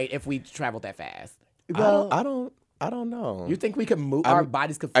 disintegrate if we traveled that fast. well, I don't I don't know. You think we could move? Our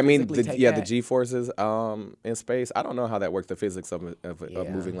bodies could I mean, physically take the that? G forces in space. I don't know how that works. The physics of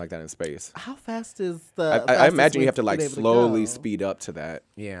moving like that in space. How fast is the? I imagine you have to fastest like we've been able to slowly go? speed up to that.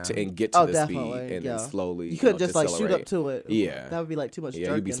 Yeah. And get to Oh, the definitely, speed and yeah. then slowly. You couldn't just like shoot up decelerate. to it. Yeah. That would be like too much Yeah,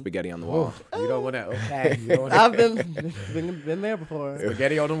 jerking. you'd be spaghetti on the wall. You don't want to. Okay. You don't wanna, I've been there before.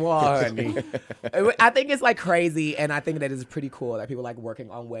 spaghetti on the wall, honey. I think it's like crazy, and I think that it's pretty cool that people like working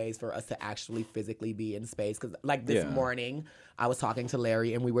on ways for us to actually physically be in space. Because like this morning, I was talking to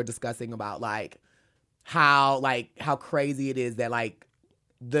Larry, and we were discussing about how crazy it is that like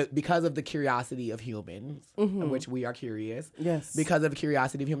because of the curiosity of humans, which we are curious. Yes. Because of the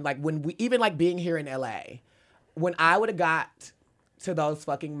curiosity of humans, like when we even like being here in LA, when I would have got to those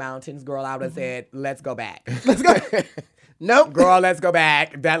fucking mountains, girl, I would have said, "Let's go back." Let's go. Nope. Girl, let's go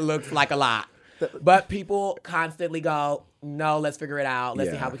back. That looks like a lot. But people constantly go, no, let's figure it out.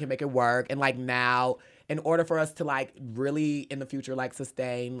 Let's see how we can make it work. And like now, in order for us to like really in the future like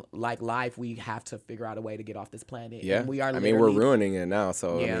sustain like life, we have to figure out a way to get off this planet. Yeah. And we are I mean, we're ruining it now.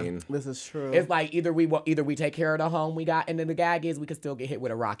 So Yeah. I mean, This is true. It's like either we take care of the home we got, and then the gag is we could still get hit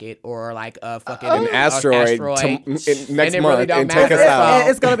with a rocket or like a fucking an asteroid next next really month don't and take matter. us out.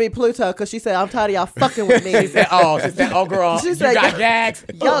 It's gonna be Pluto because she said, "I'm tired of y'all fucking with me." She said, oh girl, She you said, got gags.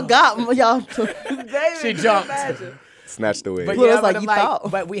 Y'all got y'all. She jumped. Snatch the wig. But Pluto's yeah, like, but, you I'm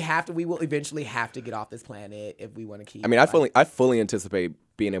thought. but we will eventually have to get off this planet if we want to keep. I mean, I fully anticipate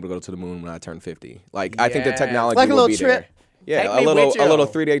being able to go to the moon when I turn 50. Like, I think the Yes. technology Like a will little be trip. there. Take Yeah, me with you. a little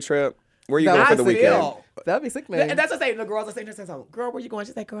 3-day trip. Where you No, going for the I weekend? still- That'd be sick, man. And that's what I say. The girls are saying to themselves, "Girl, where you going?"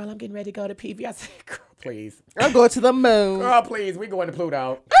 She's like, "Girl, I'm getting ready to go to PV." I said, "Girl, please, I'm going to the moon. girl, please, we going to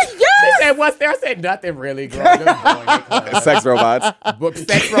Pluto." Yes! She said, "What's there?" I said, "Nothing really, girl. Just going to Sex robots. book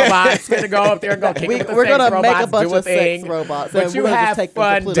sex robots. Gonna go up there and go kick it with the We're sex gonna make a robots, bunch do a of sex thing. robots, But and you we're gonna just have take them to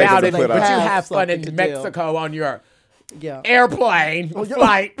fun Pluto down so in, they but you have have fun something in to do. Mexico on your Yeah. airplane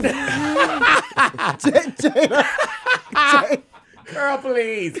flight." Girl,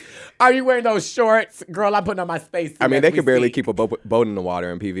 please. Are you wearing those shorts? Girl, I'm putting on my space. I mean, they could barely keep a boat in the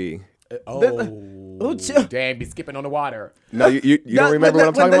water in PV. Oh, damn, be skipping on the water. No, you don't remember what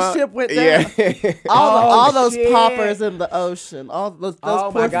I'm talking about? When the ship went down. Yeah. All those shit. poppers in the ocean. All those Oh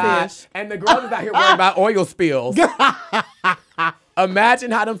poor my God. fish. And the girls is out here worrying about oil spills.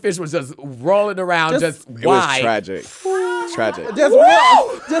 Imagine how them fish was just rolling around, just It was wide. tragic. Tragic.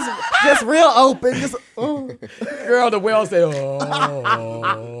 Just real open. Just, Girl, the whale said,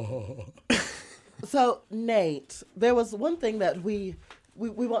 "Oh." So, Nate, there was one thing that we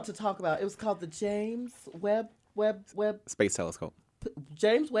want to talk about. It was called the James Webb Space telescope.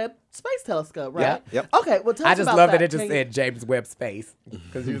 Space Telescope, right? Yep. Okay, well, tell I us just about love that. that it just Can you- said James Webb Space.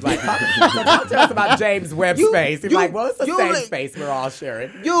 Because he was like, talk to us about James Webb Space. He's like, well, it's the same space we're all sharing.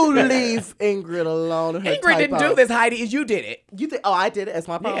 You leave Ingrid alone. And her Ingrid didn't do typos. this, Heidi. You did it. You think? Oh, I did it. That's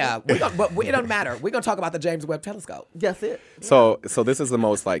my problem. Yeah, but it doesn't matter. We're going to talk about the James Webb Telescope. That's it. So this is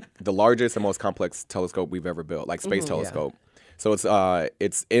the largest and most complex telescope we've ever built, like space telescope. So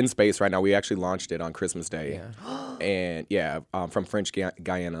it's in space right now. We actually launched it on Christmas Day, and from French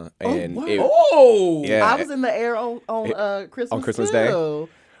Guyana. And wow. yeah, I was in the air on Christmas Day? too.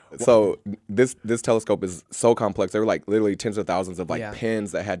 So this telescope is so complex. There were like literally tens of thousands of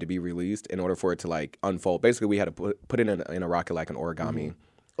pins that had to be released in order for it to like unfold. Basically, we had to put it in a rocket like an origami,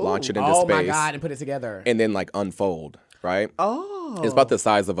 launch it into Oh space, my God, and put it together. and then like unfold. Right? Oh, It's about the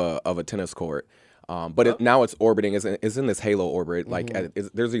size of a tennis court. But now it's orbiting. It's in this halo orbit. Like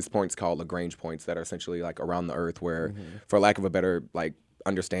there's these points called Lagrange points that are essentially like around the Earth, where, for lack of a better like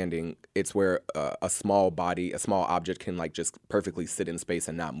understanding, it's where a small object can like just perfectly sit in space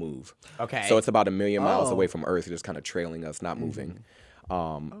and not move. Okay. So it's about 1 million miles away from Earth, just kind of trailing us, not moving.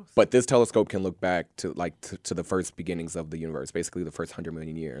 But this telescope can look back to the first beginnings of the universe, basically the first 100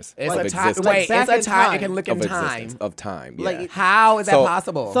 million years It's of a time. existence. Wait, back it's a in time. time. It can look in of time. existence, of time. Yeah. Like, How is that So-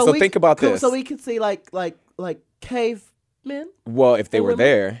 possible? So think about this. So we could see like cavemen. Well, if they were women?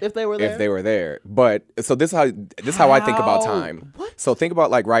 there, If they were there? But so this is how I think about How? time. What? So think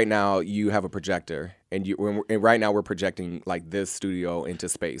about like right now you have a projector, and right now we're projecting like this studio into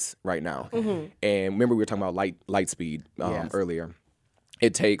space right now. Mm-hmm. And remember we were talking about light speed Yes. earlier.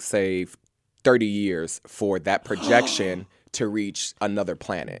 It takes say 30 years for that projection to reach another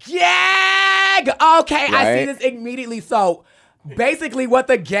planet. Yeah. Okay, I see Right? this immediately. So basically, what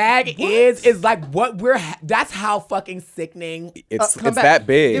the gag is like what that's how fucking sickening. It's come back. that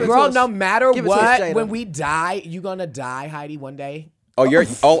big. Give it Girl, to no us. matter Give it to us, what, Jada. when we die, you gonna die, Heidi, one day. Oh, you're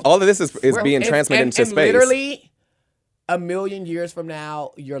all of this is being And- transmitted and into space. Literally, 1 million years from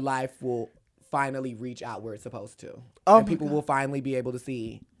now, your life will finally reach out where it's supposed to. Oh and my people will finally be able to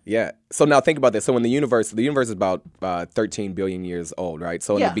see Yeah. So now think about this. So in the universe is about 13 billion years old, right?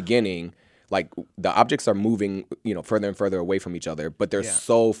 So in the beginning, like the objects are moving, further and further away from each other, but they're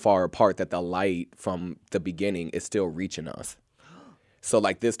so far apart that the light from the beginning is still reaching us. So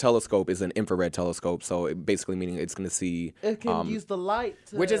like this telescope is an infrared telescope, so it basically meaning it's going to see. It can use the light,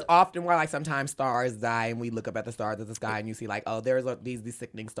 which is often why like sometimes stars die, and we look up at the stars of the sky, and you see like, oh, there's these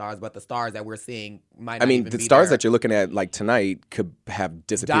sickening stars, but the stars that we're seeing might not even be there. The stars that you're looking at like tonight could have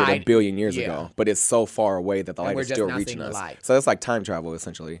disappeared a billion years ago, but it's so far away that the light is still reaching us. So that's like time travel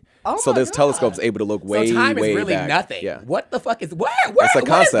essentially. So this telescope's able to look way, time is way really back. nothing. Yeah. What the fuck is what is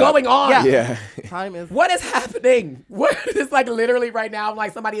concept. going on? Yeah. Time is. What is happening? It's like literally right now. I'm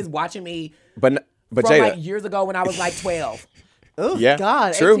like somebody is watching me. But from Jada, like years ago when I was like 12. Oh yeah,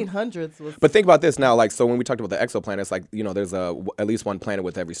 God, true. 1800s was. But think about this now, like so when we talked about the exoplanets, like there's at least one planet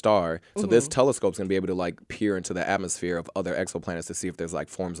with every star. So this telescope's gonna be able to like peer into the atmosphere of other exoplanets to see if there's like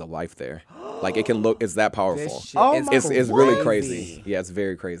forms of life there. Like it can look, it's that powerful. It's really crazy. Yeah, it's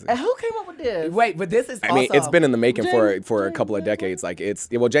very crazy. And who came up with this? Wait, but this is. I mean, it's been in the making for a couple of decades. Like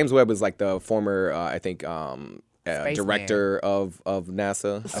James Webb was like the former, I think, director of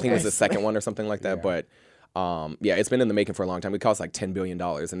NASA. I think it was the second one or something like that. But it's been in the making for a long time. It cost like $10 billion,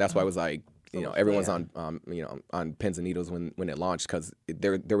 and that's why it was like everyone's on pins and needles when it launched because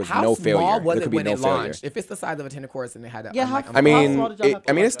there was no failure. How small was there it could be when no it failure. launched? If it's the size of a tennis court and it had I mean,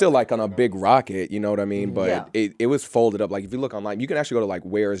 it's still like on a big rocket, you know what I mean? But it was folded up. Like if you look online, you can actually go to like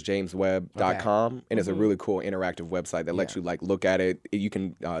whereisjameswebb.com, and it's a really cool interactive website that lets you like look at it. You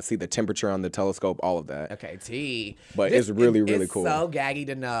can see the temperature on the telescope, all of that. Okay, But it's really, really cool. It's so gaggy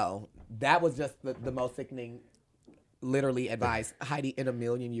to know. That was just the most sickening. Literally advice. Heidi, in a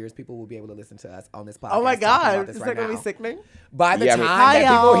million years, people will be able to listen to us on this podcast. Oh my God, is that going to be sickening? By the time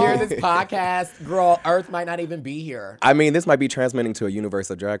that people hear this podcast, girl, Earth might not even be here. I mean, this might be transmitting to a universe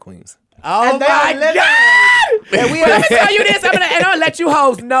of drag queens. Oh my God! And let me tell you this, I'm gonna let you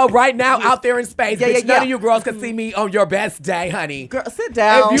hoes know right now out there in space, bitch, none of you girls can see me on your best day, honey. Girl, sit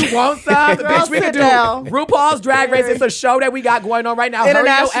down. If you want some, bitch, we can do RuPaul's Drag Race. It's a show that we got going on right now. Hurry your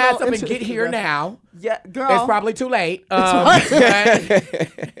ass up and get here now. Yeah, girl. It's probably too late.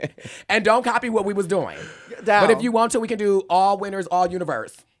 And don't copy what we was doing. Down. But if you want to, we can do all winners, all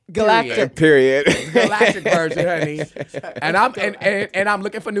universe. Galactic. Period. Galactic version, honey. And I'm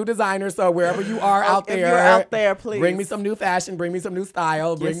looking for new designers. So wherever you are out there, if you're out there, please bring me some new fashion, bring me some new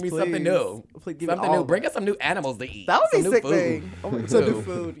style, bring me something new. Please give something new. Bring us some new animals to eat. That would be some sick new thing. food. Some new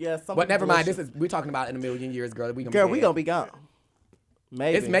food, yes. But never mind. We're talking about in a million years, girl. We gonna be gone.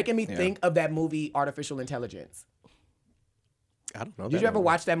 Maybe. It's making me think of that movie, Artificial Intelligence. I don't know. Did you ever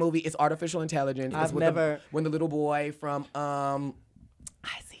watch that movie? It's Artificial Intelligence. I've never. When the little boy from I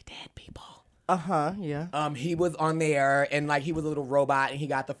See Dead People. Yeah. He was on there, and like he was a little robot, and he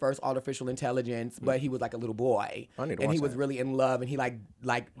got the first artificial intelligence, but he was like a little boy, and he was really in love, and he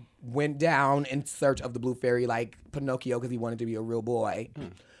like went down in search of the blue fairy, like Pinocchio, because he wanted to be a real boy.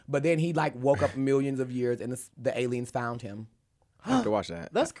 But then he like woke up millions of years, and the aliens found him. I have to watch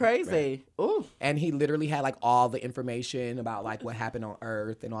that. That's crazy. Ooh. And he literally had like all the information about like what happened on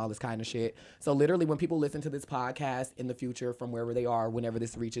Earth and all this kind of shit. So literally when people listen to this podcast in the future from wherever they are, whenever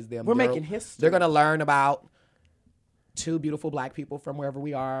this reaches them, we're making history. They're going to learn about two beautiful black people from wherever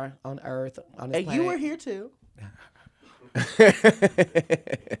we are on Earth, on this planet. You were here too.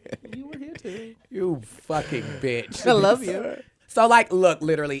 You were here too. You fucking bitch. I love you. So, like, look,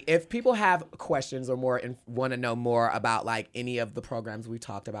 literally, if people have questions or more and want to know more about, like, any of the programs we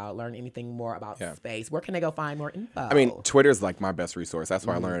talked about, learn anything more about space, where can they go find more info? I mean, Twitter's, like, my best resource. That's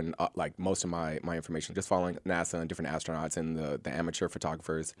where I learn, like, most of my information, just following NASA and different astronauts and the amateur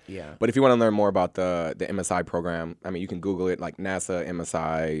photographers. Yeah. But if you want to learn more about the MSI program, I mean, you can Google it, like, NASA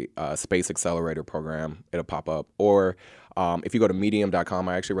MSI Space Accelerator Program. It'll pop up. Or if you go to medium.com,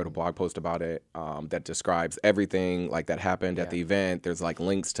 I actually wrote a blog post about it that describes everything like that happened at the event. There's like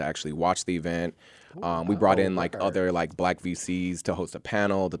links to actually watch the event. We brought in like other like black VCs to host a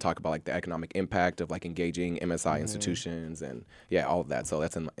panel to talk about like the economic impact of like engaging MSI institutions and all of that. So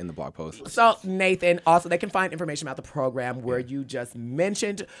that's in the blog post. So Nathan, also they can find information about the program where you just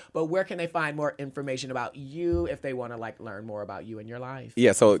mentioned, but where can they find more information about you if they want to like learn more about you and your life?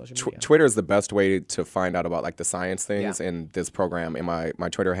 Yeah, so Twitter is the best way to find out about like the science things in this program. And my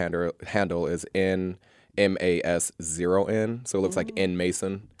Twitter handle is NMAS0N, so it looks like N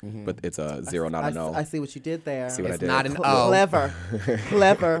Mason, but it's a 0, not an O. I see what you did there. See what I did? Not an O.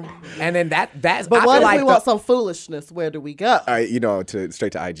 Clever. And then that's. But I what feel if like we want some foolishness? Where do we go?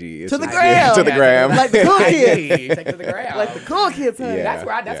 Straight to IG. It's To the just- gram. To the gram. Like the cool kids. Take it to the gram. Like the cool kids, honey. Yeah.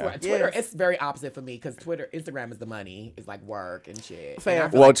 That's where Twitter. Yes. It's very opposite for me because Instagram is the money. It's like work and shit. Fair. And I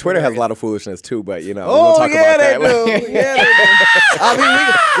feel Well, like Twitter has is- a lot of foolishness too, but we'll Oh, talk yeah, about they that. do. Yeah, they do. I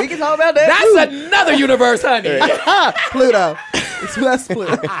mean, we can talk about that. That's another universe, honey. Pluto. That's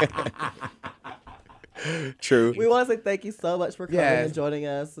Pluto. True. We want to say thank you so much for coming Yes. and joining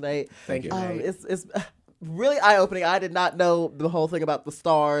us today. Thank you, Nate. It's really eye-opening. I did not know the whole thing about the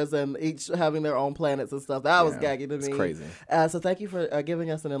stars and each having their own planets and stuff. That was gagging to me. It's crazy. So thank you for giving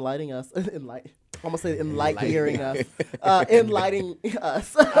us and enlightening us. Almost say enlightening us. Enlightening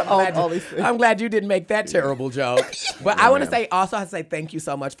us on all these things. I'm glad you didn't make that terrible joke. But I want to say also, I have to say thank you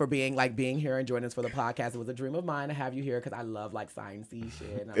so much for being here and joining us for the podcast. It was a dream of mine to have you here because I love like sciencey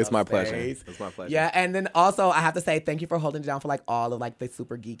shit. And I It's love my pleasure. space. It's my pleasure. Yeah, and then also I have to say thank you for holding it down for like all of like the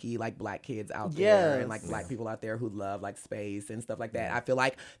super geeky like black kids out there and like black people out there who love like space and stuff like that. I feel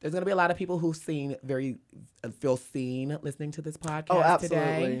like there's gonna be a lot of people who feel seen listening to this podcast Oh, absolutely.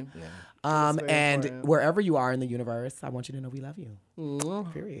 today. Yeah. And important. wherever you are in the universe, I want you to know we love you.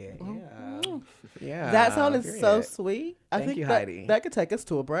 Period. Yeah. Yeah. That sounded so period. sweet. Thank I think you, that, Heidi. that could take us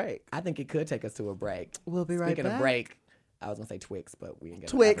to a break. I think it could take us to a break. We'll be right Speaking back. of break, I was gonna say Twix, but we didn't get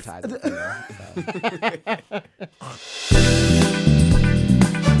Twix. advertising.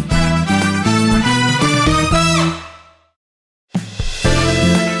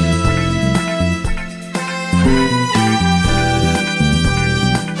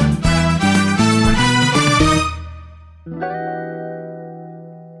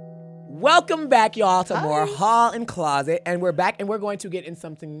 Welcome back, y'all, to more Hall and Closet. And we're back and we're going to get in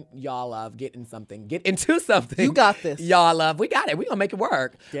something y'all love. Get into something. You got this. Y'all love. We got it. We're going to make it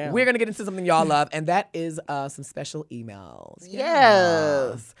work. Damn. We're going to get into something y'all love. And that is some special emails.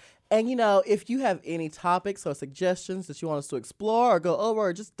 Yes. And if you have any topics or suggestions that you want us to explore or go over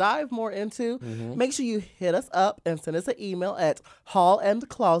or just dive more into, make sure you hit us up and send us an email at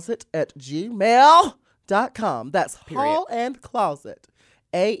hallandcloset@gmail.com. That's hallandcloset,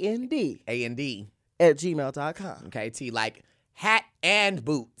 A-N-D, at gmail.com. Okay, T like hat and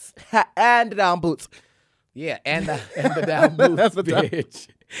boots. And down boots. Yeah, and the down boots, bitch.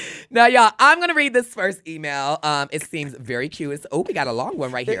 Now, y'all, I'm going to read this first email. It seems very cute. We got a long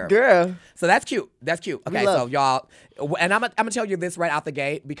one right here. Girl. So that's cute. Okay, so love. y'all, and I'm gonna tell you this right out the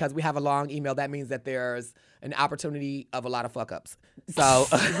gate because we have a long email. That means that there's an opportunity of a lot of fuck ups. So,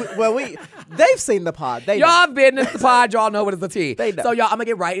 Well, they've seen the pod. They know. y'all have been in the pod. Y'all know what is the tea. They know. So, y'all, I'm gonna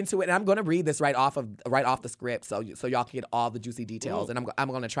get right into it, and I'm gonna read this right off the script, so y'all can get all the juicy details, and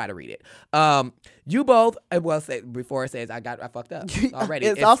I'm gonna try to read it. You both, before it says I fucked up already.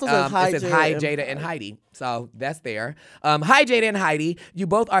 It also says hi, it says Jada hi, and Jada and Heidi. So that's there. Hi, Jada and Heidi. You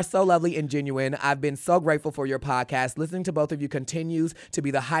both are so lovely and genuine. I've been so grateful for your podcast. Listening to both of you continues to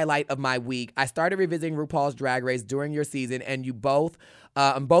be the highlight of my week. I started revisiting RuPaul's Drag Race during your season, and you both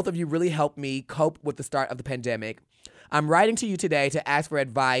of you really helped me cope with the start of the pandemic. I'm writing to you today to ask for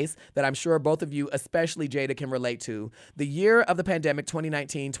advice that I'm sure both of you, especially Jada, can relate to. The year of the pandemic,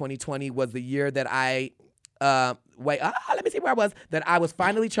 2019-2020, was the year that let me see where I was. That I was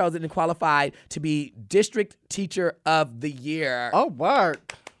finally chosen and qualified to be District Teacher of the Year. Oh,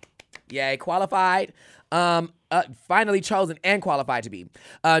 work. Yay, qualified. Finally chosen and qualified to be.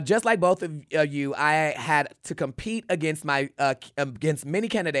 Just like both of you, I had to compete against many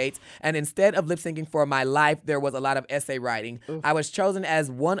candidates, and instead of lip syncing for my life, there was a lot of essay writing. Oof. I was chosen as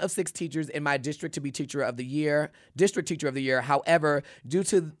one of 6 teachers in my district to be District Teacher of the Year. However, due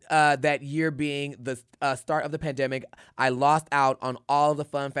to that year being the start of the pandemic, I lost out on all of the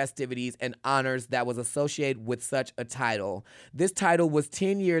fun festivities and honors that was associated with such a title. This title was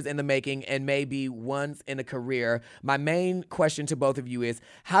 10 years in the making and maybe once in a career. My main question to both of you is,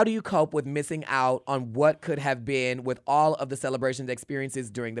 how do you cope with missing out on what could have been with all of the celebrations experiences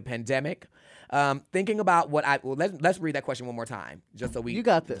during the pandemic? Thinking about let's read that question one more time, just so we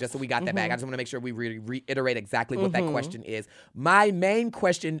got this. Just so we got that back. I just want to make sure we reiterate exactly what that question is. My main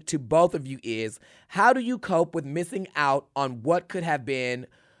question to both of you is, how do you cope with missing out on what could have been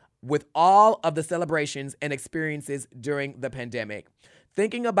with all of the celebrations and experiences during the pandemic?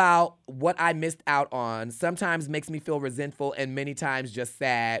 Thinking about what I missed out on sometimes makes me feel resentful and many times just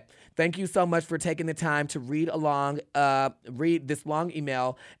sad. Thank you so much for taking the time to read this long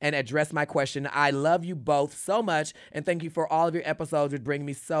email and address my question. I love you both so much, and thank you for all of your episodes, which bring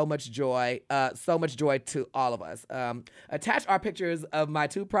me so much joy to all of us. Attach our pictures of my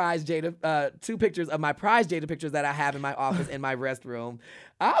two pictures of my prize Jada pictures that I have in my office in my restroom.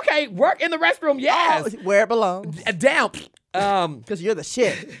 Okay, work in the restroom, yes. Oh, where it belongs. Down. Because you're the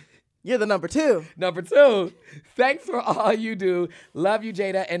shit. You're the number 2. Number 2, thanks for all you do. Love you,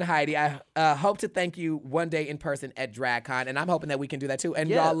 Jada and Heidi. I hope to thank you one day in person at DragCon, and I'm hoping that we can do that too. And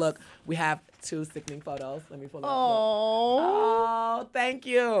y'all, look, we have 2 sickening photos. Let me pull it up. Oh, thank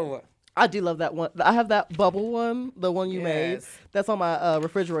you. I do love that one. I have that bubble one, the one you made. That's on my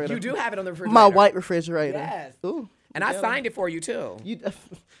refrigerator. You do have it on the refrigerator. My white refrigerator. Yes. Ooh. And I signed it for you too.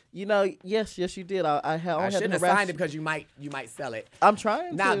 You know, yes, you did. I shouldn't have signed it because you might sell it. I'm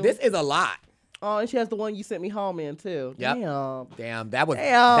trying now, to. This is a lot. Oh, and she has the one you sent me home in too. Yep. Damn. That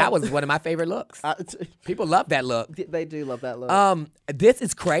was one of my favorite looks. People love that look. They do love that look. This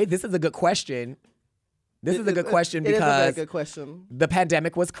is crazy. This is a good question. This is a good question because it is a very good question. The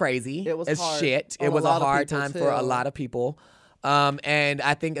pandemic was crazy. It was hard shit. It was a hard time for a lot of people. And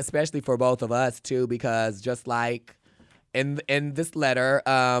I think especially for both of us too, because just like in this letter,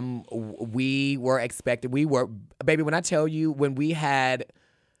 we were expected. Baby, when I tell you when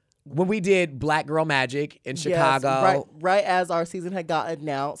we did Black Girl Magic in Chicago, right as our season had got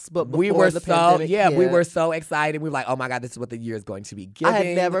announced, but before we were the pandemic hit, we were so excited. We were like, oh my God, this is what the year is going to be giving. I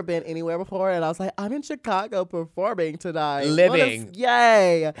had never been anywhere before, and I was like, I'm in Chicago performing tonight, living,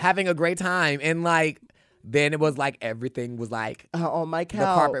 yay, having a great time, and like then it was like everything was like on my couch, the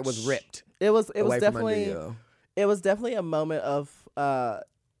carpet was ripped. It was definitely a moment of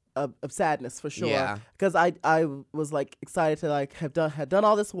sadness for sure, because I was like excited to like had done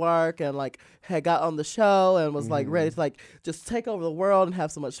all this work and like had got on the show and was like ready to like just take over the world and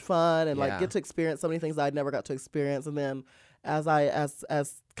have so much fun and like get to experience so many things I'd never got to experience. And then as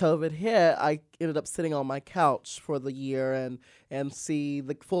COVID hit, I ended up sitting on my couch for the year and see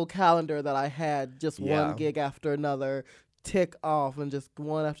the full calendar that I had, just one gig after another tick off and just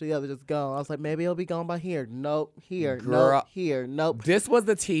one after the other just gone. I was like, maybe it'll be gone by here. Nope. Here. Girl, nope. Here. Nope. This was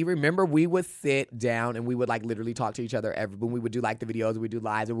the tea. Remember, we would sit down and we would like literally talk to each other when we would do like the videos, we would do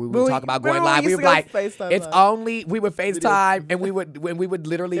lives, and we would talk about going live. We would like, it's only, we would FaceTime and we would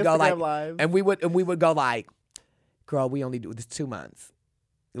literally go like, live. and we would go like, girl, we only do this 2 months.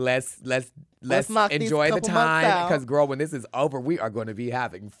 Let's enjoy the time, because girl, when this is over, we are going to be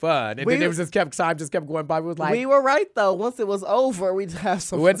having fun. And then it was time just kept going by. We was like, we were right though. Once it was over, we'd have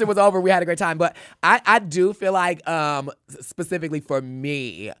some. Once it was over, we had a great time. But I do feel like specifically for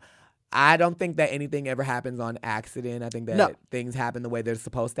me, I don't think that anything ever happens on accident. I think that things happen the way they're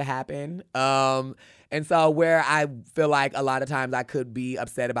supposed to happen. And so where I feel like a lot of times I could be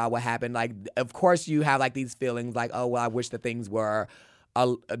upset about what happened, like of course you have like these feelings like, oh well, I wish that things were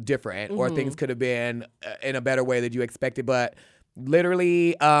different or things could have been in a better way that you expected. But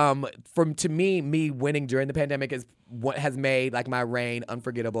literally, to me winning during the pandemic is what has made like my reign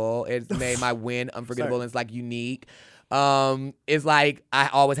unforgettable. It's made my win unforgettable. And it's like unique. It's like I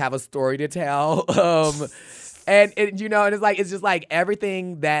always have a story to tell. And it's just like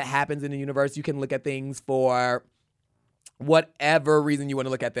everything that happens in the universe, you can look at things for whatever reason you want to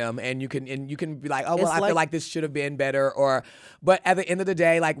look at them, and you can be like, oh well, I feel like this should have been better, but at the end of the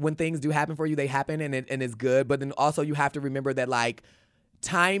day, like when things do happen for you, they happen and it's good. But then also you have to remember that like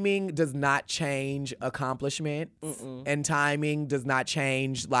timing does not change accomplishment, and timing does not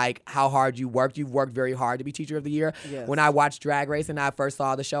change like how hard you worked. You've worked very hard to be Teacher of the Year. Yes. When I watched Drag Race and I first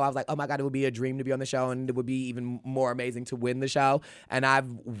saw the show, I was like, oh my God, it would be a dream to be on the show, and it would be even more amazing to win the show. And I've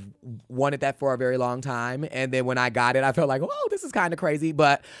wanted that for a very long time. And then when I got it, I felt like, oh, this is kind of crazy.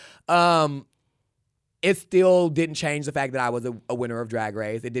 But it still didn't change the fact that I was a winner of Drag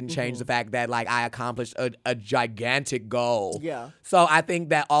Race. It didn't change the fact that like I accomplished a gigantic goal. Yeah. So I think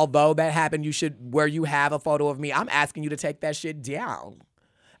that although that happened, where you have a photo of me, I'm asking you to take that shit down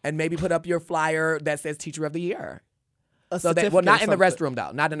and maybe put up your flyer that says Teacher of the Year. So that, well, not in the restroom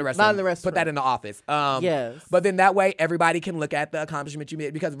though. Not in the restroom. Not in the restroom. Put that in the office. Yes. But then that way everybody can look at the accomplishment you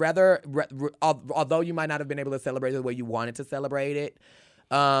made, because although you might not have been able to celebrate it the way you wanted to celebrate it,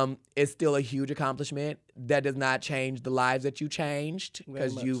 it's still a huge accomplishment. That does not change the lives that you changed,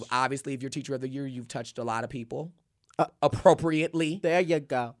 because you've obviously, if you're Teacher of the Year, you've touched a lot of people appropriately. There you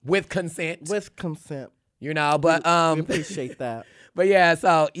go. With consent. You know, but we appreciate that. But yeah,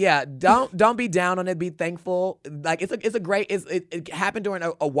 so yeah, don't be down on it. Be thankful. Like it happened during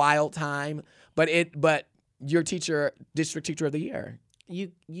a wild time, but your district Teacher of the Year.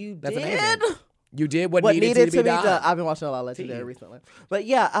 That's did. Amazing. You did what needed to be done. I've been watching a lot of Legendary recently, but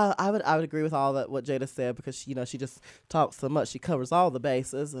yeah, I would agree with all that what Jada said, because she just talks so much. She covers all the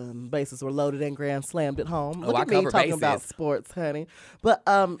bases, and bases were loaded and grand slammed at home. Look at me talking about sports, honey. But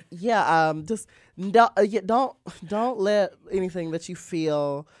just don't let anything that you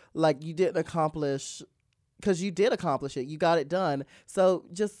feel like you didn't accomplish, because you did accomplish it. You got it done. So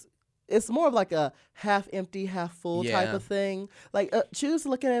just it's more of like a half empty, half full type Yeah. of thing. Like choose to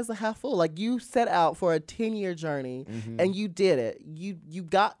look at it as a half full. Like you set out for a 10-year journey and you did it. You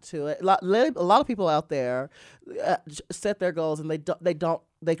got to it. A lot of people out there set their goals and they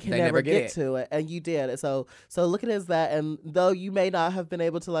can never get to it, and you did it. So look at it as that. And though you may not have been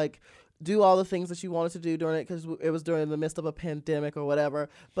able to like do all the things that you wanted to do during it because it was during the midst of a pandemic or whatever,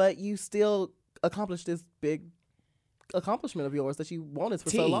 but you still accomplished this big accomplishment of yours that you wanted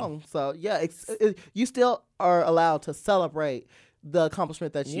for so long. So yeah, you still are allowed to celebrate the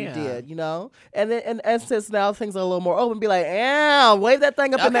accomplishment that you did, you know? And then, and since now things are a little more open, be like, wave that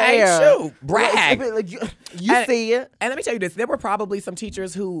thing up in the air. Shoot, brag. You see it. And let me tell you this, there were probably some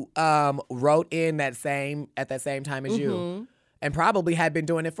teachers who wrote in at that same time as you. And probably had been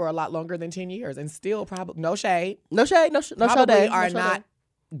doing it for a lot longer than 10 years and still probably, no shade. No shade. Probably are not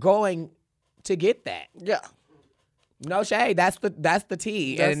going to get that. Yeah. No shade. That's the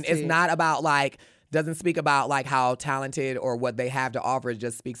tea. And it's not about like, doesn't speak about like how talented or what they have to offer. It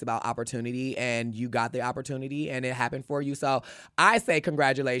just speaks about opportunity, and you got the opportunity and it happened for you. So I say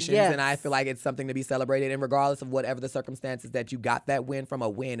congratulations. Yes. And I feel like it's something to be celebrated. And regardless of whatever the circumstances that you got that win from, a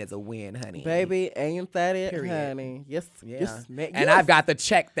win is a win, honey. Baby, ain't that it, Period. honey? Yes. Yeah. Yes, man. And Yes. I've got the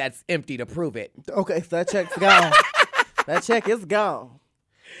check that's empty to prove it. Okay, so that check's gone. That check is gone.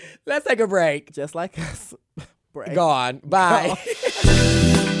 Let's take a break. Just like us. Break. Gone. Bye.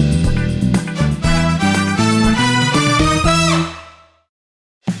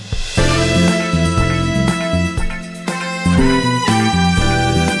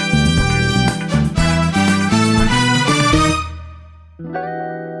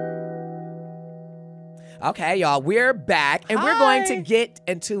 Okay, y'all, we're back, and we're going to get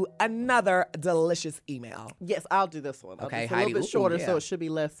into another delicious email. Yes, I'll do this one. Okay, it's a little bit shorter, yeah. so it should be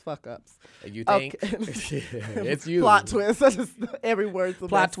less fuck ups. You think? Okay. It's you. Plot twist. That's just every word's the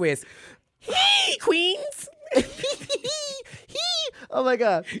Plot best. twist. Hey, queens. Oh my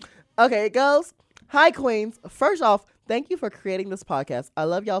God. Okay, it goes. Hi, queens. First off, thank you for creating this podcast. I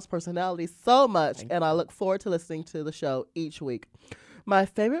love y'all's personality so much, and I look forward to listening to the show each week. My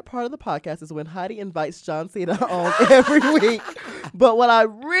favorite part of the podcast is when Heidi invites John Cena on every week. But what I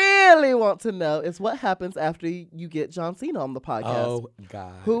really want to know is what happens after you get John Cena on the podcast. Oh,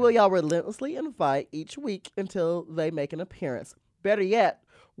 God. Who will y'all relentlessly invite each week until they make an appearance? Better yet,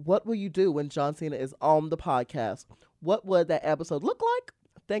 what will you do when John Cena is on the podcast? What would that episode look like?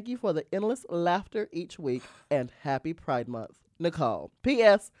 Thank you for the endless laughter each week, and happy Pride Month. Nicole.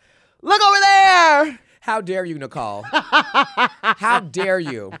 P.S. Look over there! How dare you, Nicole? How dare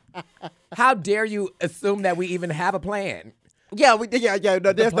you? How dare you assume that we even have a plan? Yeah, no, there's no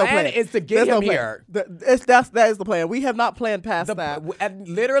plan. The plan is to get him here. That is the plan. We have not planned past that. And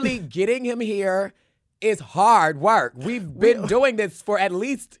literally getting him here is hard work. We've been doing this for at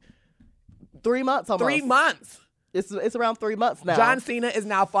least 3 months almost. 3 months. It's around 3 months now. John Cena is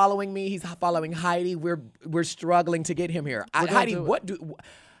now following me. He's following Heidi. We're struggling to get him here. Heidi,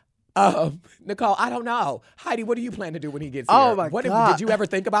 Nicole, I don't know. Heidi, what do you plan to do when he gets here? Oh my God. Did you ever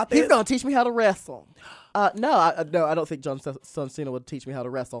think about this? He's gonna teach me how to wrestle. No, I don't think John Cena would teach me how to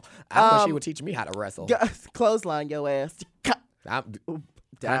wrestle. I wish he would teach me how to wrestle. Clothesline your ass.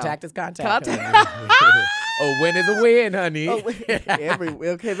 Contact is contact. A win is a win, honey.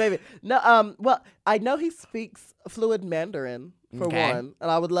 Okay, baby. No, well, I know he speaks fluid Mandarin for one,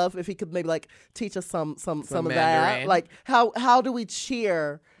 and I would love if he could maybe like teach us some of Mandarin. that. Like how do we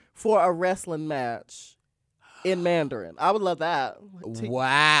cheer for a wrestling match in Mandarin? I would love that.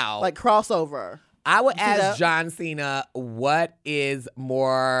 Wow. Like crossover. I would ask John Cena what is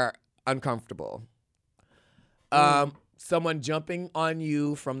more uncomfortable. Someone jumping on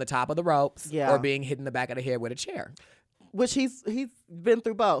you from the top of the ropes or being hit in the back of the head with a chair. Which he's been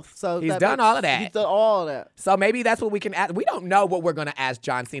through both. So he's done all of that. He's done all of that. So maybe that's what we can ask. We don't know what we're going to ask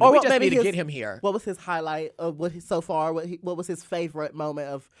John Cena. We just need to get him here. What was his highlight of what was his favorite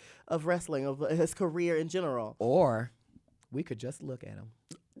moment of wrestling, of his career in general? Or we could just look at him.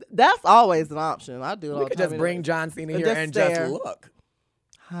 That's always an option. I do it all the time. We could just bring John Cena here and stare. just look.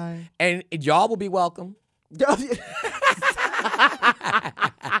 Hi. And y'all will be welcome.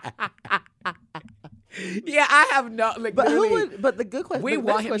 Yeah, I have no. Like, but But the good question. We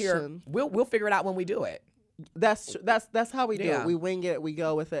want him here. We'll figure it out when we do it. That's how we do it. We wing it. We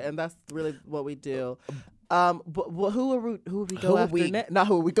go with it, and that's really what we do. But who would we go after? Not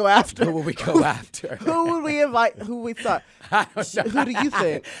who would we go after? Who would we go after? Who would we invite? Who would we start? Who do you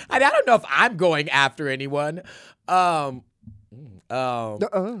think? I don't know if I'm going after anyone. I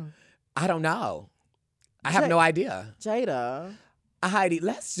don't know. I have no idea. Jada. Heidi,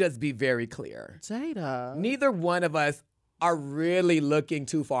 let's just be very clear. Jada. Neither one of us are really looking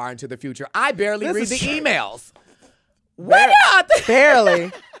too far into the future. I barely This read is the true. emails. What out there?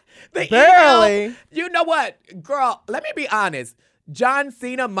 Barely. The Barely. email, you know what, girl? Let me be honest. John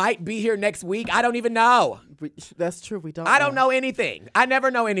Cena might be here next week. I don't even know. That's true. We don't. I don't know anything. I never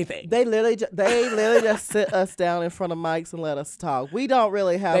know anything. They literally just sit us down in front of mics and let us talk. We don't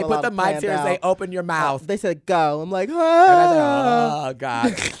really have. They a put lot the of mics planned here and say, out. "Open your mouth." They said go. I'm like, And I said, ah. oh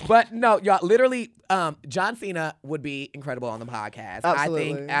God! But no, y'all. Literally, John Cena would be incredible on the podcast.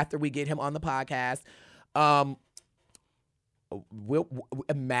 Absolutely. I think after we get him on the podcast, we'll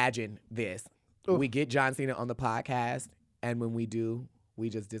imagine this: we get John Cena on the podcast, and when we do, we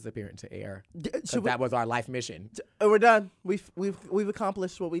just disappear into air. 'Cause that was our life mission. We're done. We've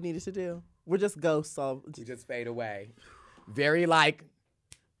accomplished what we needed to do. We're just ghosts. So We just fade away. Very like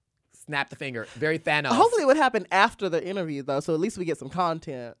snap the finger. Very Thanos. hopefully, it would happen after the interview though, so at least we get some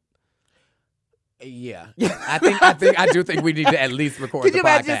content. Yeah. I do think we need to at least record Could the you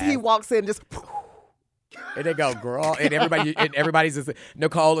imagine podcast. if he walks in just? And they go, girl, and everybody's just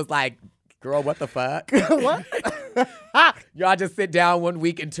Nicole is like, girl, what the fuck? What? Y'all just sit down one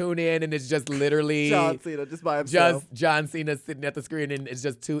week and tune in, and it's just literally John Cena just by himself. just John Cena sitting at the screen, and it's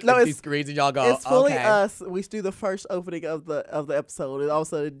just two No, empty it's- screens, and y'all go, It's fully okay. us. We do the first opening of the episode, and all of a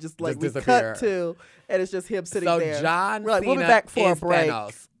sudden, just like we disappear. cut to, and it's just him sitting So there. John We're like, we'll be Cena back for a is break.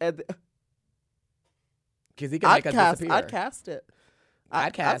 Thanos. And Because he can make us disappear. I'd cast it.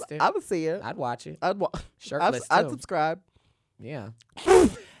 I'd cast it. I would see it. I'd watch it. I'd Shirtless, I'd too. subscribe. Yeah.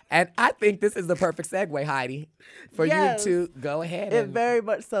 And I think this is the perfect segue, Heidi, for Yes. you to go ahead It and very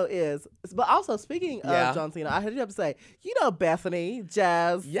much so is. But also, speaking Yeah. of John Cena, I had to have to say, you know, Bethany,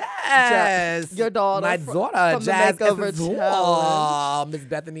 Jazz. Yes, your daughter my fr- daughter, from the Jazz Makeover Essence. Challenge. Miss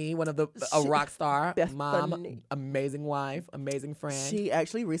Bethany, one of the a rock star, mom, Bethany. amazing wife, amazing friend. She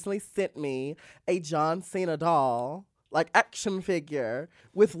actually recently sent me a John Cena doll, like action figure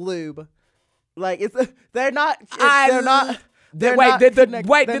with lube. Like they're not. They're not. They're wait, not did the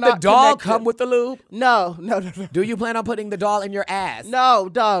they're not doll connected. come with the lube? No. Do you plan on putting the doll in your ass?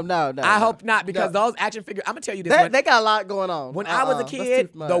 No. I hope not, because No. those action figures. I'm gonna tell you this. They got a lot going on. When I was a That's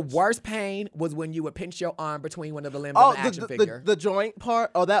kid, too the much. worst pain was when you would pinch your arm between one of the limbs Oh, of an action the figure. the joint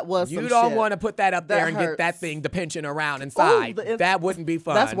part. Oh, that was. You some don't shit. want to put that up there That and get that hurts. thing to pinching around inside. That wouldn't be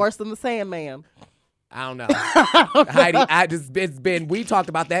fun. That's worse than the Sandman. I don't know. Heidi, we talked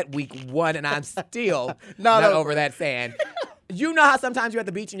about that week 1, and I'm still not over that sand. You know how sometimes you're at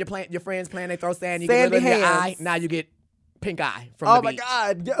the beach and your friends playing, they throw sand, you get a Sandy little in your eye. hands. Now you get pink eye from Oh the my beach.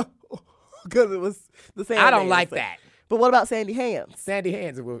 God. Because it was the Sandman. I don't like that. But what about Sandy Hands? Sandy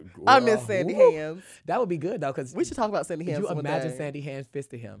Hands. I miss Sandy Woo. Hands. That would be good, though, because We should talk about Sandy could Hands. you one imagine day. Sandy Hands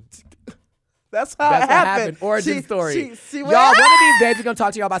fisted him? That's how That's it what happened. happened. Origin story. She Y'all, went, one of these days we're gonna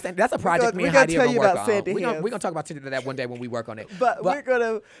talk to y'all about Sandy. That's a project me and we're gonna Heidi are tell gonna you work about on. Sandy We're Hands. gonna talk about that one day when we work on it. But we're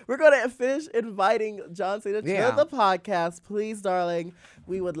gonna finish inviting John Cena Yeah. to the podcast. Please, darling,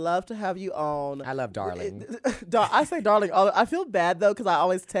 we would love to have you on. I love darling. I say darling. I feel bad though because I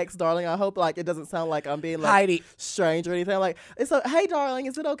always text darling. I hope like it doesn't sound like I'm being like Heidi, strange or anything. Like it's like, hey darling,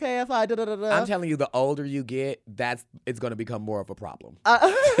 is it okay if I da da da da? I'm telling you, the older you get, it's gonna become more of a problem.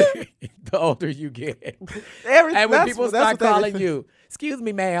 I- The older you get. Everything. And when that's people what- that's start what they- calling you, excuse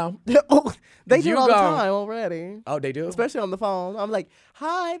me, ma'am. Oh, they do You it all the go. time already. Oh, they do? Especially on the phone. I'm like,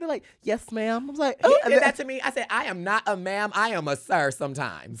 hi. They're like, yes, ma'am. I was like, He oh. and did then- that to me. I said, I am not a ma'am. I am a sir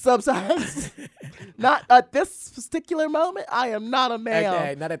sometimes. Sometimes. Not at this particular moment. I am not a ma'am.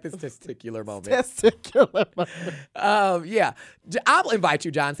 Okay, not at this testicular moment. Testicular moment. Yeah. I'll invite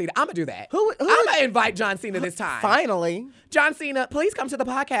you, John Cena. I'm going to do that. Who I'm going to invite John Cena this time. Finally. John Cena, please come to the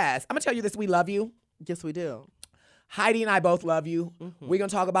podcast. I'm going to tell you this. We love you. Yes, we do. Heidi and I both love you. We're going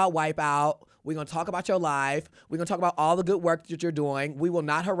to talk about Wipeout. We're going to talk about your life. We're going to talk about all the good work that you're doing. We will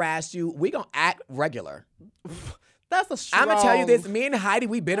not harass you. We're going to act regular. That's a strong. I'm going to tell you this. Me and Heidi,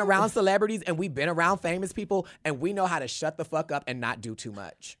 we've been around celebrities and we've been around famous people, and we know how to shut the fuck up and not do too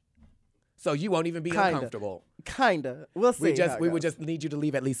much. So you won't even be uncomfortable. Kinda. We'll see. We would just need you to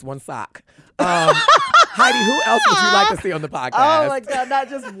leave at least one sock. Heidi, who else would you like to see on the podcast? Oh my God, not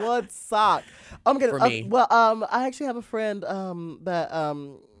just one sock. I'm gonna. For me. I actually have a friend that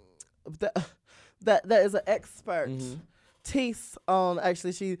is an expert. Tease on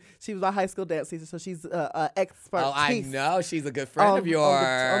actually she was my high school dance teacher, so she's an expert. Oh, I Tease know. She's a good friend of yours.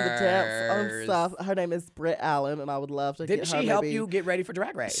 on the dance on stuff. Her name is Britt Allen, and I would love to Didn't get her she help maybe- you get ready for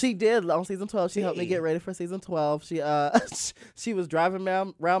Drag Race? She did on season 12. She helped me See. get ready for season 12. She she was driving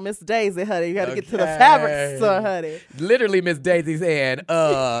around Miss Daisy, honey. You got to get to the Okay. fabric store, honey. Literally, Miss Daisy said,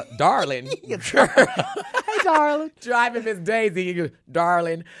 darling. Hey, darling. Driving Miss Daisy,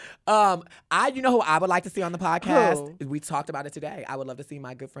 darling. You know who I would like to see on the podcast? Who? We talked about it today. I would love to see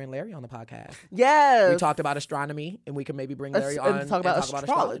my good friend Larry on the podcast. Yes. We talked about astronomy, and we could maybe bring Larry on and talk about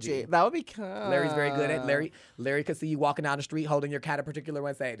astrology. That would be cool. Larry's very good at Larry could see you walking down the street holding your cat a particular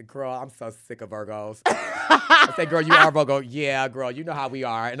way and say, "Girl, I'm so sick of Virgos." I say, "Girl, you are a Virgo." "Yeah, girl, you know how we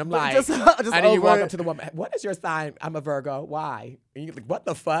are." And I'm like, just and then you walk over up to the woman, "What is your sign?" "I'm a Virgo." "Why?" And you're like, "What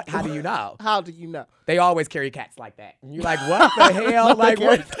the fuck? How do you know?" How do you know? They always carry cats like that. And you're like, what the hell? Like,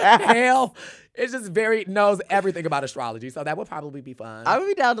 what the hell? It's just knows everything about astrology. So that would probably be fun. I would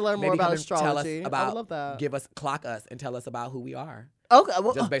be down to learn more Maybe about come and astrology. Tell us about, I would love that. Clock us and tell us about who we are. Okay,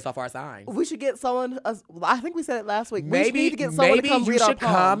 well, Just based off our signs. we should get someone. I think we said it last week. We need to get someone to come read our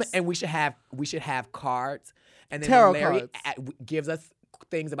poems. And we should have cards. And then Tarot when Larry cards. gives us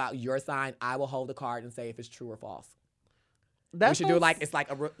things about your sign, I will hold the card and say if it's true or false. That we should do like it's like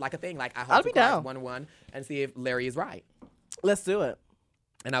a thing. Like I I'll hold be two cards down. 1-1 and see if Larry is right. Let's do it.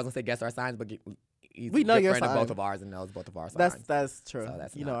 And I was gonna say guess our signs, but he's We know a good your friend of sign. both of ours and knows both of our signs. That's true. So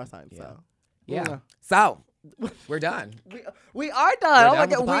that's you know our sign. So Yeah. So we're done. we are done. We're Oh my done with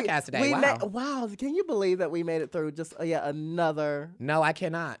God, the podcast today. Wow. Can you believe that we made it through just yet another? No, I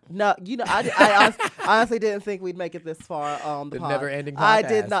cannot. No, I honestly didn't think we'd make it this far on the pod. never-ending I podcast.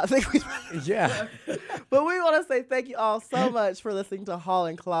 did not think we'd. Yeah. But we want to say thank you all so much for listening to Hall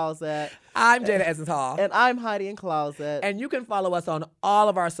and Closet. I'm Jada Essence Hall. And I'm Heidi in Closet. And you can follow us on all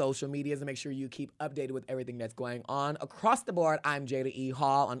of our social medias and make sure you keep updated with everything that's going on. Across the board, I'm Jada E.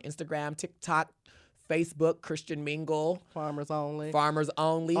 Hall on Instagram, TikTok, Facebook, Christian Mingle, Farmers Only,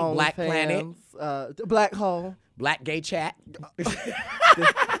 Black Planet, Black Hole, Black Gay Chat.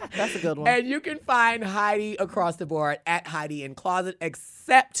 That's a good one. And you can find Heidi across the board at Heidi in Closet,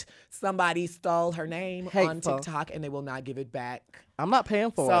 except somebody stole her name on TikTok and they will not give it back. I'm not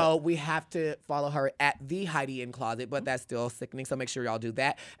paying for it. So we have to follow her at the Heidi in Closet, but that's still sickening. So make sure y'all do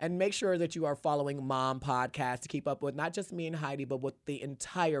that. And make sure that you are following Mom Podcast to keep up with not just me and Heidi, but with the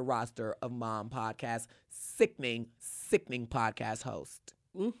entire roster of Mom Podcast. Sickening podcast host.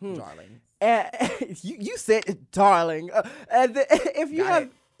 Mm-hmm. Darling. And you said darling. And if you have,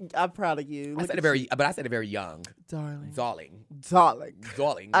 I'm proud of you. I said it very young. Darling. Darling.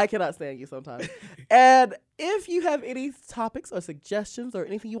 I cannot stand you sometimes. And if you have any topics or suggestions or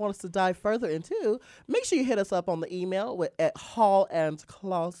anything you want us to dive further into, make sure you hit us up on the email at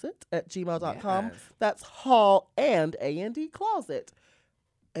hallandcloset@gmail.com. Yes. That's hall and closet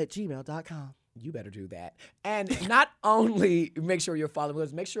 @gmail.com. You better do that. And not only make sure you're following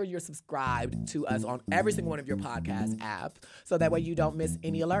us, make sure you're subscribed to us on every single one of your podcast apps so that way you don't miss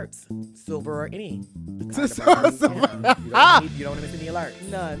any alerts, silver or any. You don't want to miss any alerts.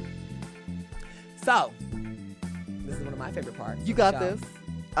 None. So, this is one of my favorite parts. You got this.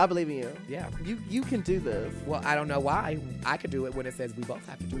 I believe in you. Yeah. You can do this. Well, I don't know why. I could do it when it says we both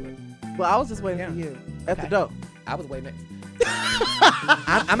have to do it. Well, I was just waiting for you at the door. I was waiting.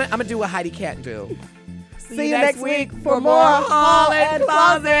 I'm gonna do what Heidi can't do. See you next week for more Hall and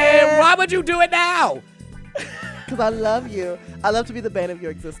Closet. Why would you do it now? Because I love you. I love to be the bane of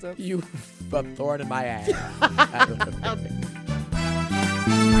your existence. You a thorn in my ass.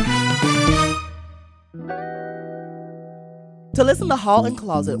 To listen to Hall and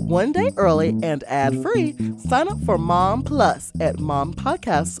Closet one day early and ad-free, sign up for Mom Plus at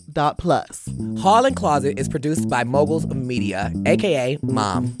mompodcast.plus. Hall and Closet is produced by Moguls of Media, a.k.a.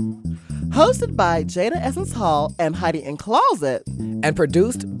 Mom. Hosted by Jada Essence Hall and Heidi in Closet. And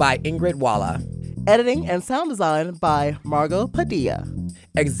produced by Ingrid Walla. Editing and sound design by Margot Padilla.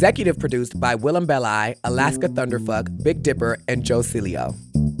 Executive produced by Willem Belli, Alaska Thunderfuck, Big Dipper, and Joe Cilio.